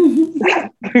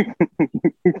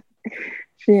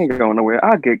 She ain't going nowhere.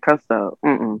 I'll get cussed out.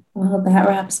 Well, that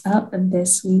wraps up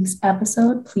this week's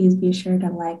episode. Please be sure to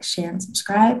like, share, and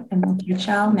subscribe, and we'll catch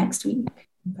y'all next week.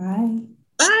 Bye.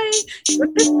 Bye. What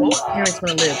if both parents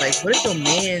want to live? Like, what if your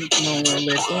man want to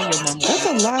live and your mom? That's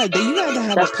a lot. Then you got to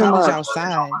have a college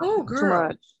outside. Oh,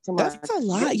 girl. Too much. That's a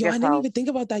lot. Yo, I didn't even think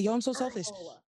about that. Yo, I'm so selfish.